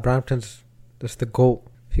 then yeah, Brampton's just the GOAT.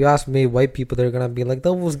 If you ask me, white people, they're gonna be like,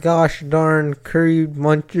 those gosh darn curry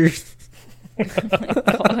munchers.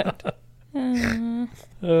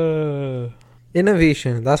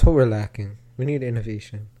 Innovation, that's what we're lacking. We need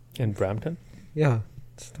innovation. In Brampton? Yeah,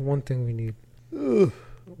 it's the one thing we need.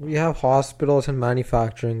 We have hospitals and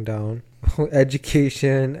manufacturing down.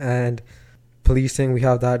 Education and policing, we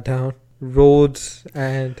have that down. Roads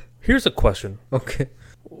and... Here's a question. Okay.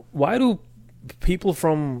 Why do people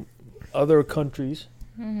from other countries,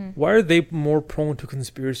 why are they more prone to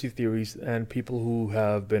conspiracy theories than people who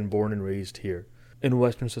have been born and raised here in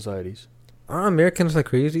Western societies? Aren't Americans like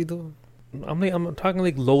crazy though? I'm talking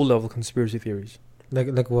like low-level conspiracy theories.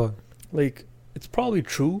 Like what? Like, it's probably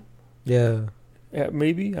true. Yeah. Yeah,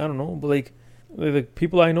 maybe, I don't know, but like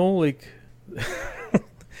people I know, like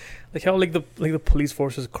like how like the police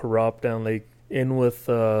force is corrupt and like in with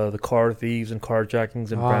the car thieves and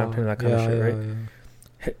carjackings in Brampton and that kind of shit, right?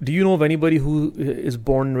 Yeah. Do you know of anybody who is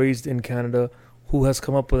born and raised in Canada who has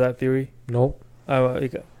come up with that theory? Nope.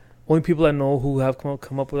 Only people I know who have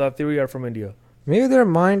come up with that theory are from India. Maybe their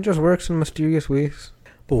mind just works in mysterious ways.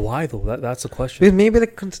 But why though? That's the question. Because maybe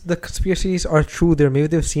the conspiracies are true there. Maybe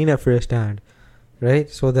they've seen it firsthand, right?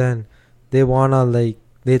 So then they wanna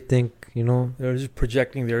they think, They're just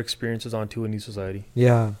projecting their experiences onto a new society.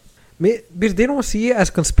 Yeah. Because they don't see it as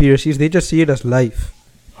conspiracies. They just see it as life.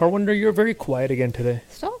 Harwinder, you're very quiet again today.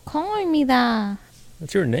 Stop calling me that.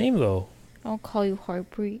 That's your name, though. I'll call you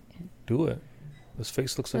Heartbreak. Do it. This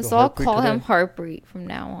face looks like Let's a all heartbreak call today. him Heartbreak from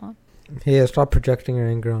now on. Hey, stop projecting your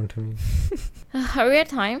anger onto me. Are we at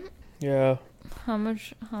time? Yeah. How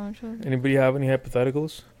much was it? Anybody have any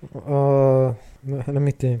hypotheticals? Let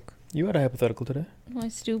me think. You had a hypothetical today. My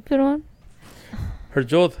stupid one?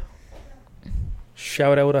 Harjot,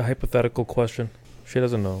 shout out a hypothetical question. She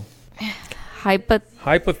doesn't know.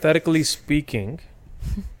 Hypothetically speaking,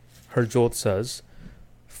 Harjot says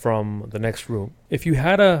from the next room, if you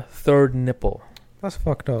had a third nipple, That's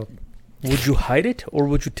fucked up. would you hide it or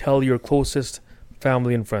would you tell your closest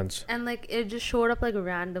family and friends? And like it just showed up like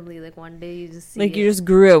randomly. Like one day you just see Like it. you just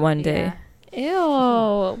grew it one day. Yeah.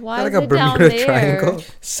 Ew. Why Like is a it down Bermuda there? Triangle.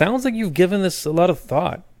 Sounds like you've given this a lot of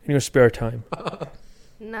thought in your spare time.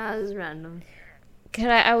 Nah, it's random.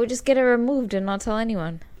 I would just get it removed and not tell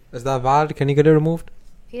anyone. Is that valid? Can you get it removed?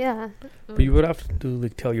 Yeah. But you would have to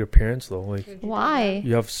like tell your parents though. Like Why?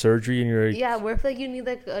 you have surgery and you're Yeah, what if like you need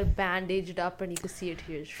like a bandaged up and you can see it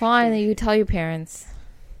here? Fine, then you tell your parents.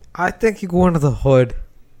 I think you go into the hood.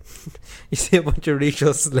 You see a bunch of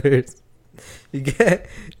racial slurs. You get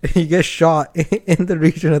shot in the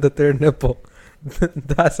region of the third nipple.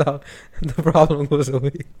 That's how the problem goes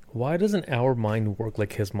away. Why doesn't our mind work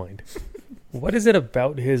like his mind? What is it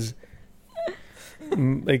about his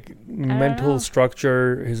mental know.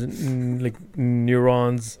 structure, his like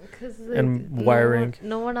neurons? Cause, and wiring.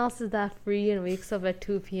 No one else is that free and wakes up at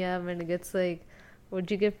 2 p.m. and gets like, what'd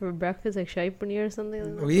you get for breakfast? Like shai paneer or something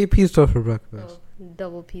like that? We ate pizza for breakfast. Oh,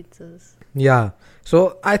 double pizzas. Yeah.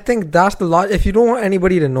 So I think that's the if you don't want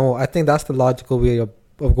anybody to know, I think that's the logical way of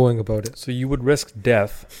going about it. So you would risk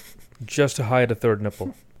death just to hide a third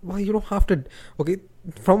nipple. Well, you don't have to. Okay,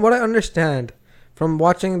 from what I understand, from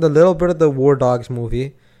watching the little bit of the War Dogs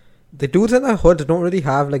movie, the dudes in the hoods don't really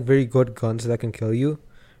have like very good guns that can kill you.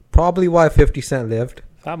 Probably why 50 Cent lived.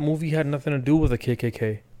 That movie had nothing to do with the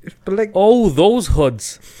KKK. But like, Oh, those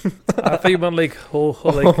hoods. I thought you meant like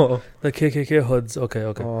the KKK hoods. Okay.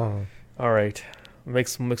 oh. All right.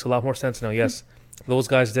 Makes a lot more sense now. Yes. Those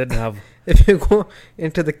guys didn't have. If you go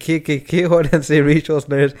into the KKK hood and say racial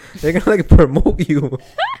slurs, they're gonna like promote you.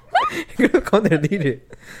 You're gonna come there and eat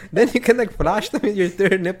it. Then you can like flash them in your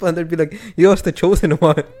third nipple and they'll be like, "Yo, it's the chosen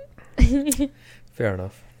one." Fair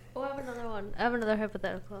enough. Oh, I have another one. I have another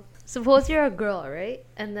hypothetical. Suppose you're a girl, right?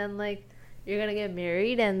 And then like you're gonna get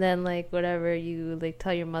married, and then like whatever you like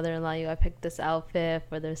tell your mother-in-law, I picked this outfit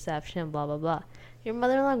for the reception, blah blah blah. Your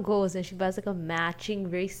mother-in-law goes and she buys like a matching,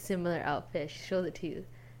 very similar outfit. She shows it to you.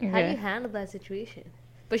 How do you handle that situation?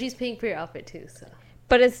 But she's paying for your outfit too, so.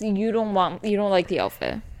 But it's you don't like the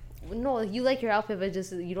outfit. No, you like your outfit, but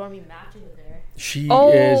just you don't want to be matching with her. She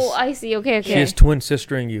Oh, is. I see. Okay. She is twin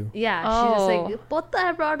sistering you. Yeah, Oh. she's just like, what the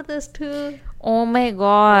I brought this too. Oh my What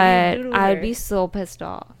god, do you do to I'd her? be so pissed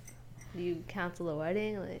off. Do you cancel the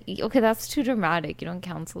wedding? Like, Okay, that's too dramatic. You don't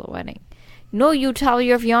cancel a wedding. No, you tell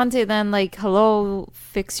your fiance then, like, hello,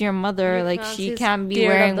 fix your mother. Your Like, she fiance's can't be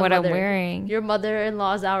scared of wearing the what mother. I'm wearing. your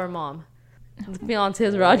mother-in-law is our mom. The fiance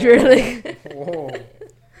is Roger. Like,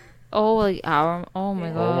 Oh, like, oh my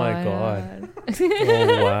god. Oh my god.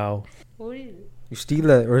 Oh wow. what do you do? You steal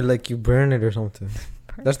it or like you burn it or something.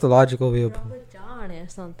 That's the logical way of. Rub a jar on it or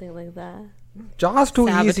something like that. Just too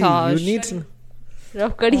Sabotage. easy. You need some.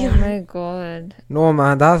 Rub curry Oh on it. my god. No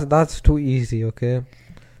man, that's too easy. Okay.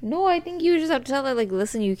 No, I think you just have to tell her, like,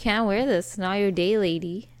 listen, you can't wear this. It's not your day,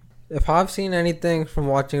 lady. If I've seen anything from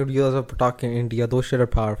watching videos of Patak in India, those shit are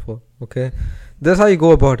powerful. Okay, this is how you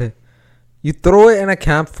go about it. You throw it in a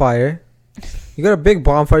campfire. You got a big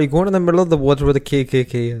bonfire. You go into the middle of the woods where the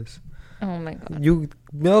KKK is. Oh my god. You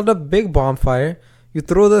build a big bonfire. You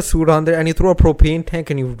throw the suit on there and you throw a propane tank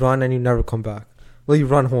and you run and you never come back. Well, you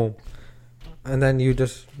run home. And then you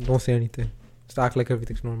just don't say anything. Just act like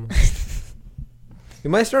everything's normal. You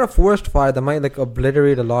might start a forest fire that might like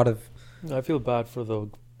obliterate a lot of. I feel bad for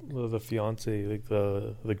the fiance, like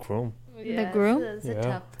the groom. The groom? It's a Yeah.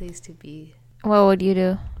 tough place to be. What would you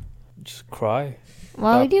do? Just cry.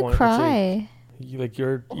 Why That would you point, it's cry?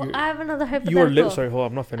 You're Oh, I have another you are hypothetical. sorry, hold on,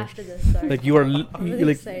 I'm not finished. After this, sorry. Like you are I'm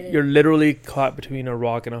really excited. you're literally caught between a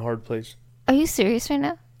rock and a hard place. Are you serious right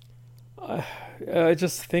now?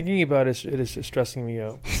 Just thinking about it is stressing me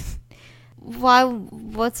out. Why?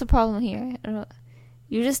 What's the problem here? I don't know.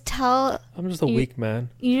 You just tell I'm just a weak man.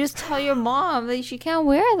 you just tell your mom that she can't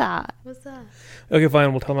wear that. What's that? Okay,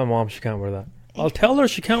 fine. We'll tell my mom she can't wear that. I'll tell her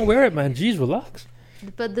she can't wear it, man. Jeez, relax.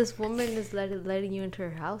 But this woman is letting you into her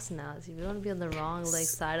house now, so you don't want to be on the wrong like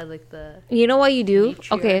side of like the. You know what you do?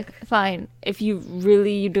 Matriarch. Okay, fine. If you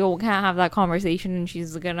really can't have that conversation and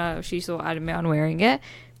she's so adamant on wearing it,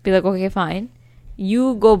 be like, okay, fine.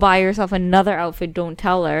 You go buy yourself another outfit. Don't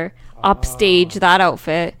tell her. Upstage that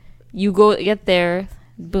outfit. You go get there.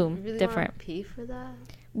 Boom. You really Different. wanna pay for that?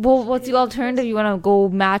 Well, what's the alternative? You want to go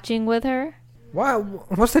matching with her? Why?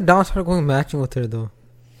 What's the downside of going matching with her though?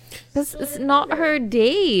 Because it's not her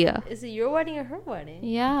day. Is it your wedding or her wedding?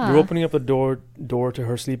 Yeah. You're opening up the door to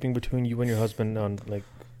her sleeping between you and your husband on like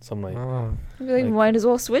some night. I'd be like, Like- might as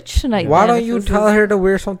well switch tonight. Why then, don't if you this tell is- her to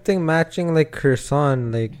wear something matching like her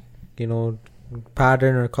son, like, you know,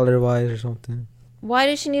 pattern or color wise or something? Why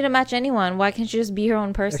does she need to match anyone? Why can't she just be her own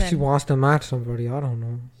If she person? wants to match somebody, I don't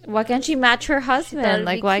know. Why can't she match her husband? it'd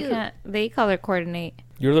Like, be why cute. can't they color coordinate?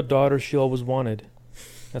 You're the daughter she always wanted.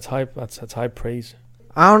 That's high. That's high praise.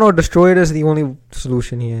 I don't know. Destroy it is the only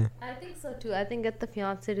solution here. I think so too. I think get the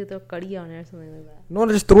fiance to throw curry on it or something like that. No,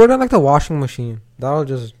 just throw it in like the washing machine. That'll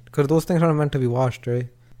just because those things aren't meant to be washed, right?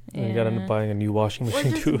 And you gotta end up buying a new washing Or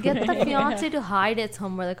machine just too. get the fiance to hide it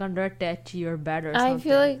somewhere, like under a techie or bed or something. I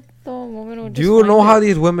feel like the woman would Do just you find know how it.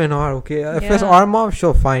 these women are? Okay, if it's Yeah. our mom,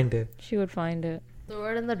 she'll find it. She would find it. throw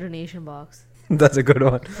it in the donation box. That's a good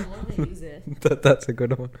one. I want to use it. That's a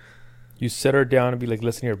good one. You sit her down and be like,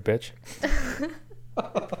 "Listen here, bitch.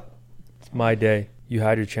 It's my day. You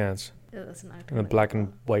had your chance Yeah, that's not in the black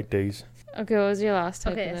and white days." Okay, what was your last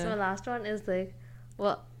type? Okay, so my last one is like,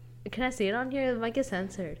 well, can I say it on here? It might get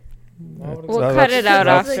censored. We'll So cut it out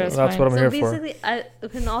that's- after. It's That's fine. what I'm So here for.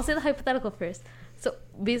 basically, I'll say the hypothetical first. So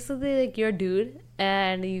basically, like you're a dude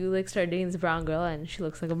and you like start dating this brown girl and she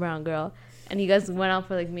looks like a brown girl, and you guys went out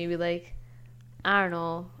for like maybe like I don't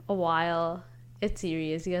know a while. It's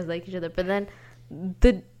serious. You guys like each other, but then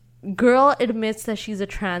the girl admits that she's a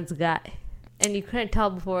trans guy, and you couldn't tell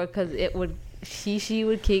before because it would she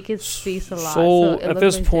would cake his face a lot. So it at looked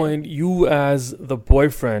this legit. point, you as the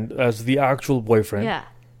boyfriend, as the actual boyfriend, yeah.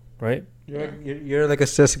 right? You're like a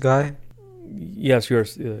cis guy. Yes, you're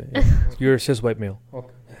a cis white male. What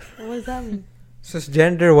does that mean?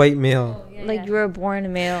 Cisgender white male. Like you were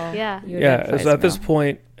born male. Yeah. You Yeah. identify So as at this male.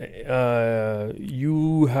 point,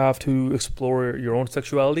 you have to explore your own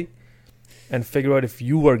sexuality and figure out if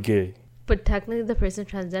you are gay. But technically, the person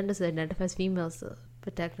transgender identifies female, so.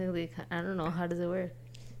 But technically, I don't know. How does it work?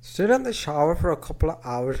 Sit in the shower for a couple of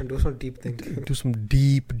hours and do some deep thinking. Do some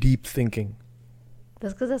deep thinking.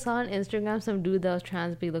 That's because I saw on Instagram some dude that was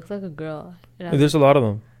trans, but he looked like a girl. And I was- There's a lot of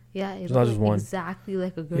them. yeah, he there's looked not just like one. exactly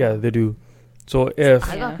like a girl. Yeah, they do. So if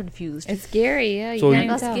I Yeah. got confused. It's scary. Yeah, you So can't I even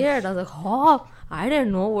got tell. scared. I was like, oh, I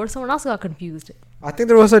didn't know. Or someone else got confused. I think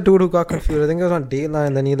there was a dude who got confused. I think it was on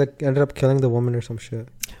Dateline. Then he like ended up killing the woman or some shit.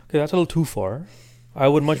 okay, that's a little too far. I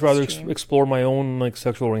would much rather Extreme. explore my own like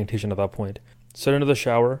sexual orientation at that point. Sit into the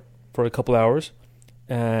shower for a couple hours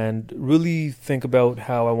and really think about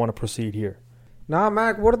how I want to proceed here. Nah,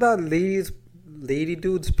 Mac. What are that lady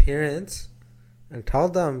dude's parents? And tell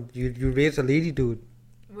them you raised a lady dude.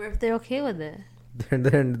 What if they're okay with it?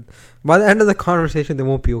 Then by the end of the conversation, they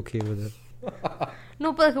won't be okay with it.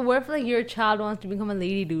 No, but like, what if like your child wants to become a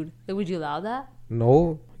lady dude? Like, would you allow that?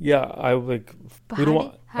 No. Yeah, I like. But we how don't do,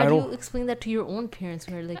 want. how I do don't. you explain that to your own parents?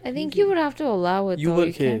 Where like I think you would have to allow it. You though. would-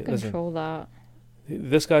 You can't okay, listen. control that.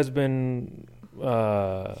 This guy's been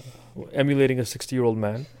emulating a 60-year-old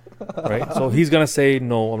man, right? So he's gonna say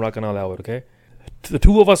no. I'm not gonna allow it. Okay. The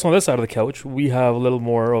two of us on this side of the couch, we have a little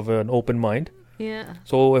more of an open mind. Yeah.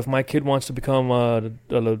 So if my kid wants to become a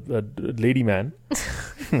lady man,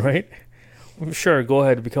 right? Sure, go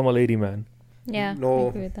ahead, become a lady man. Yeah. No. I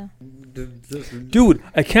agree with that. Dude,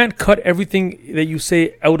 I can't cut everything that you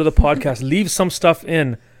say out of the podcast. Leave some stuff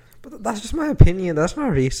in. But that's just my opinion. That's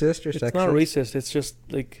not racist or It's sexist. not racist. It's just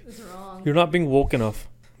like It's wrong. you're not being woke enough.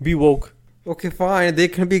 Be woke. Okay, fine. They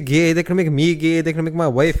can be gay. They can make me gay. They can make my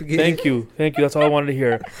wife gay. Thank you. That's all I wanted to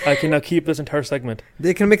hear. I can now keep this entire segment.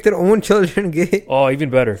 They can make their own children gay. Oh,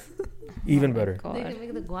 even better. Even Oh my better. They God. can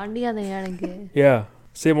make the guandia they are gay. Yeah.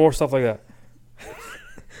 Say more stuff like that.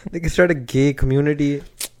 They can start a gay community.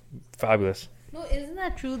 Fabulous. No, isn't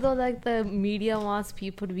that true though? Like the media wants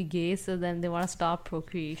people to be gay, so then they want to stop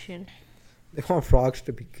procreation. They want frogs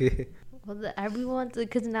to be gay. Well, everyone,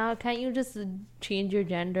 because now can't you just change your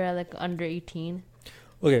gender at like under 18?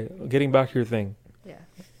 Okay, getting back to your thing. Yeah.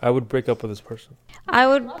 I would break up with this person. I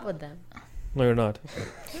would. Love with them. No, you're not.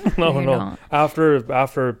 No, You're no. not.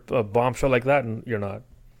 After a bombshell like that, you're not.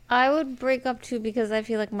 I would break up too because I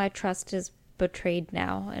feel like my trust is betrayed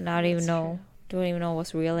now, and I don't even know. Don't even know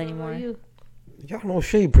what's real What about anymore. you? Yeah, no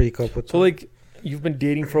shit. Break up with So them. like, you've been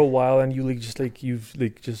dating for a while, and you just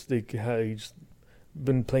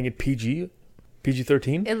been playing it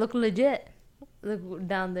PG-13. It looked legit. Look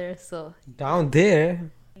down there, so down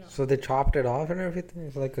there. So they chopped it off and everything.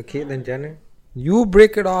 It's like a Caitlyn Jenner. You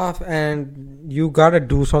break it off and you gotta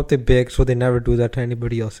do something big so they never do that to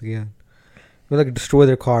anybody else again. You like destroy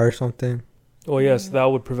their car or something. Oh yes, that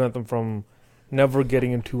would prevent them from never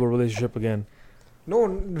getting into a relationship again. No,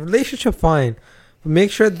 relationship fine. But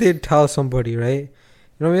make sure they tell somebody, right? You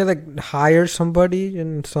know what I mean? Like hire somebody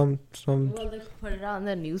and some. Well, like put it out in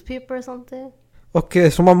the newspaper or something. Okay,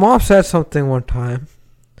 so my mom said something one time.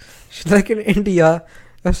 She's like in India,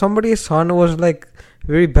 if somebody's son was like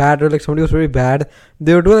very bad or like somebody was very bad,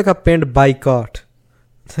 they would do like a pinned boycott.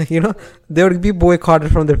 You know, they would be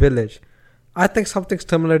boycotted from their village. I think something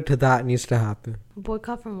similar to that needs to happen.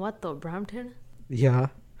 Boycott from what though? Brampton? Yeah.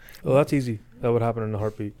 Oh, that's easy. That would happen in a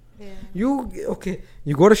heartbeat. Yeah. You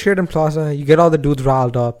go to Sheridan Plaza, you get all the dudes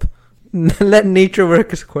riled up. Let nature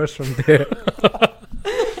work its course from there.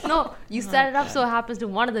 No, you set it up so it happens to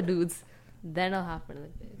one of the dudes. Then it'll happen to the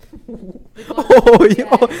kid.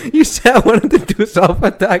 You set one of the dudes off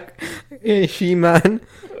attack She-Man.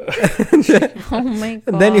 Oh my god.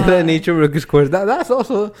 And then you let nature work its course. That's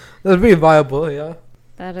very viable, yeah.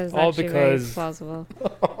 That is All actually very because- plausible.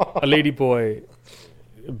 A lady boy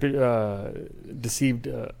deceived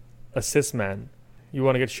a cis man. You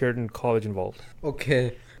want to get Sheridan College involved.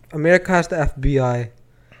 Okay. America has the FBI.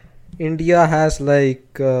 India has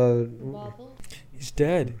like Wobble? He's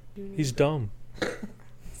dead. He's dumb.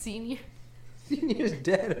 Senior? Senior's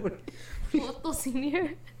dead. Otto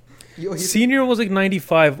Senior? Senior was like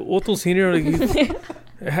 95. Otto Senior, like,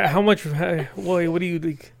 how much? Why? What do you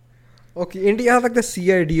like? Okay, India has like the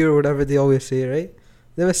CID or whatever they always say, right?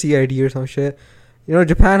 They have a CID or some shit. You know,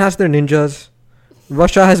 Japan has their ninjas.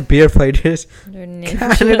 Russia has bear fighters. They're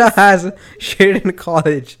Canada ninjas. has Sheridan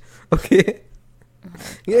College. Okay.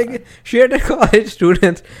 Yeah, Sheridan College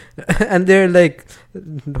students, and they're like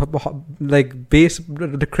base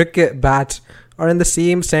the cricket bats are in the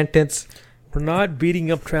same sentence. We're not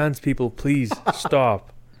beating up trans people. Please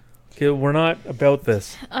stop. Okay, we're not about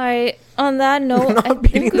this. On that note, Not I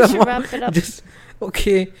beating think we them should up. wrap it up.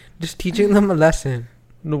 Just teaching them a lesson.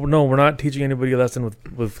 No, we're not teaching anybody a lesson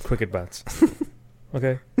with cricket bats.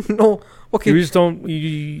 Okay. No, okay. You just don't.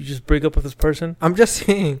 You just break up with this person, I'm just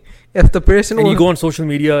saying, if the person and you was- go on social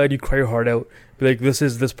media and you cry your heart out. Be like,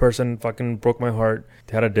 this person fucking broke my heart.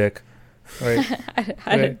 They had a dick, right?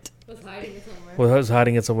 Okay. Was hiding it somewhere. Well, I was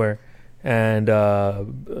hiding it somewhere, and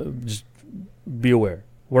just be aware.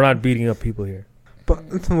 We're not beating up people here. But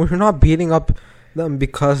we're not beating up them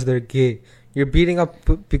because they're gay. You're beating up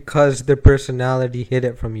because their personality hid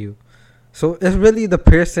it from you. So it's really the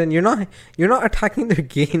person. You're not attacking their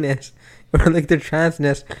gayness or like their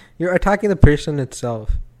transness. You're attacking the person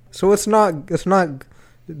itself. So it's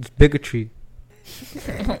bigotry.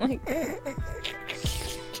 Oh my god.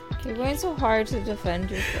 You're going so hard to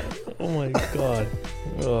defend yourself. Oh my god.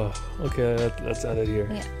 Okay, let's end it here.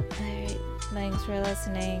 Yeah. Alright. Thanks for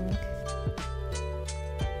listening.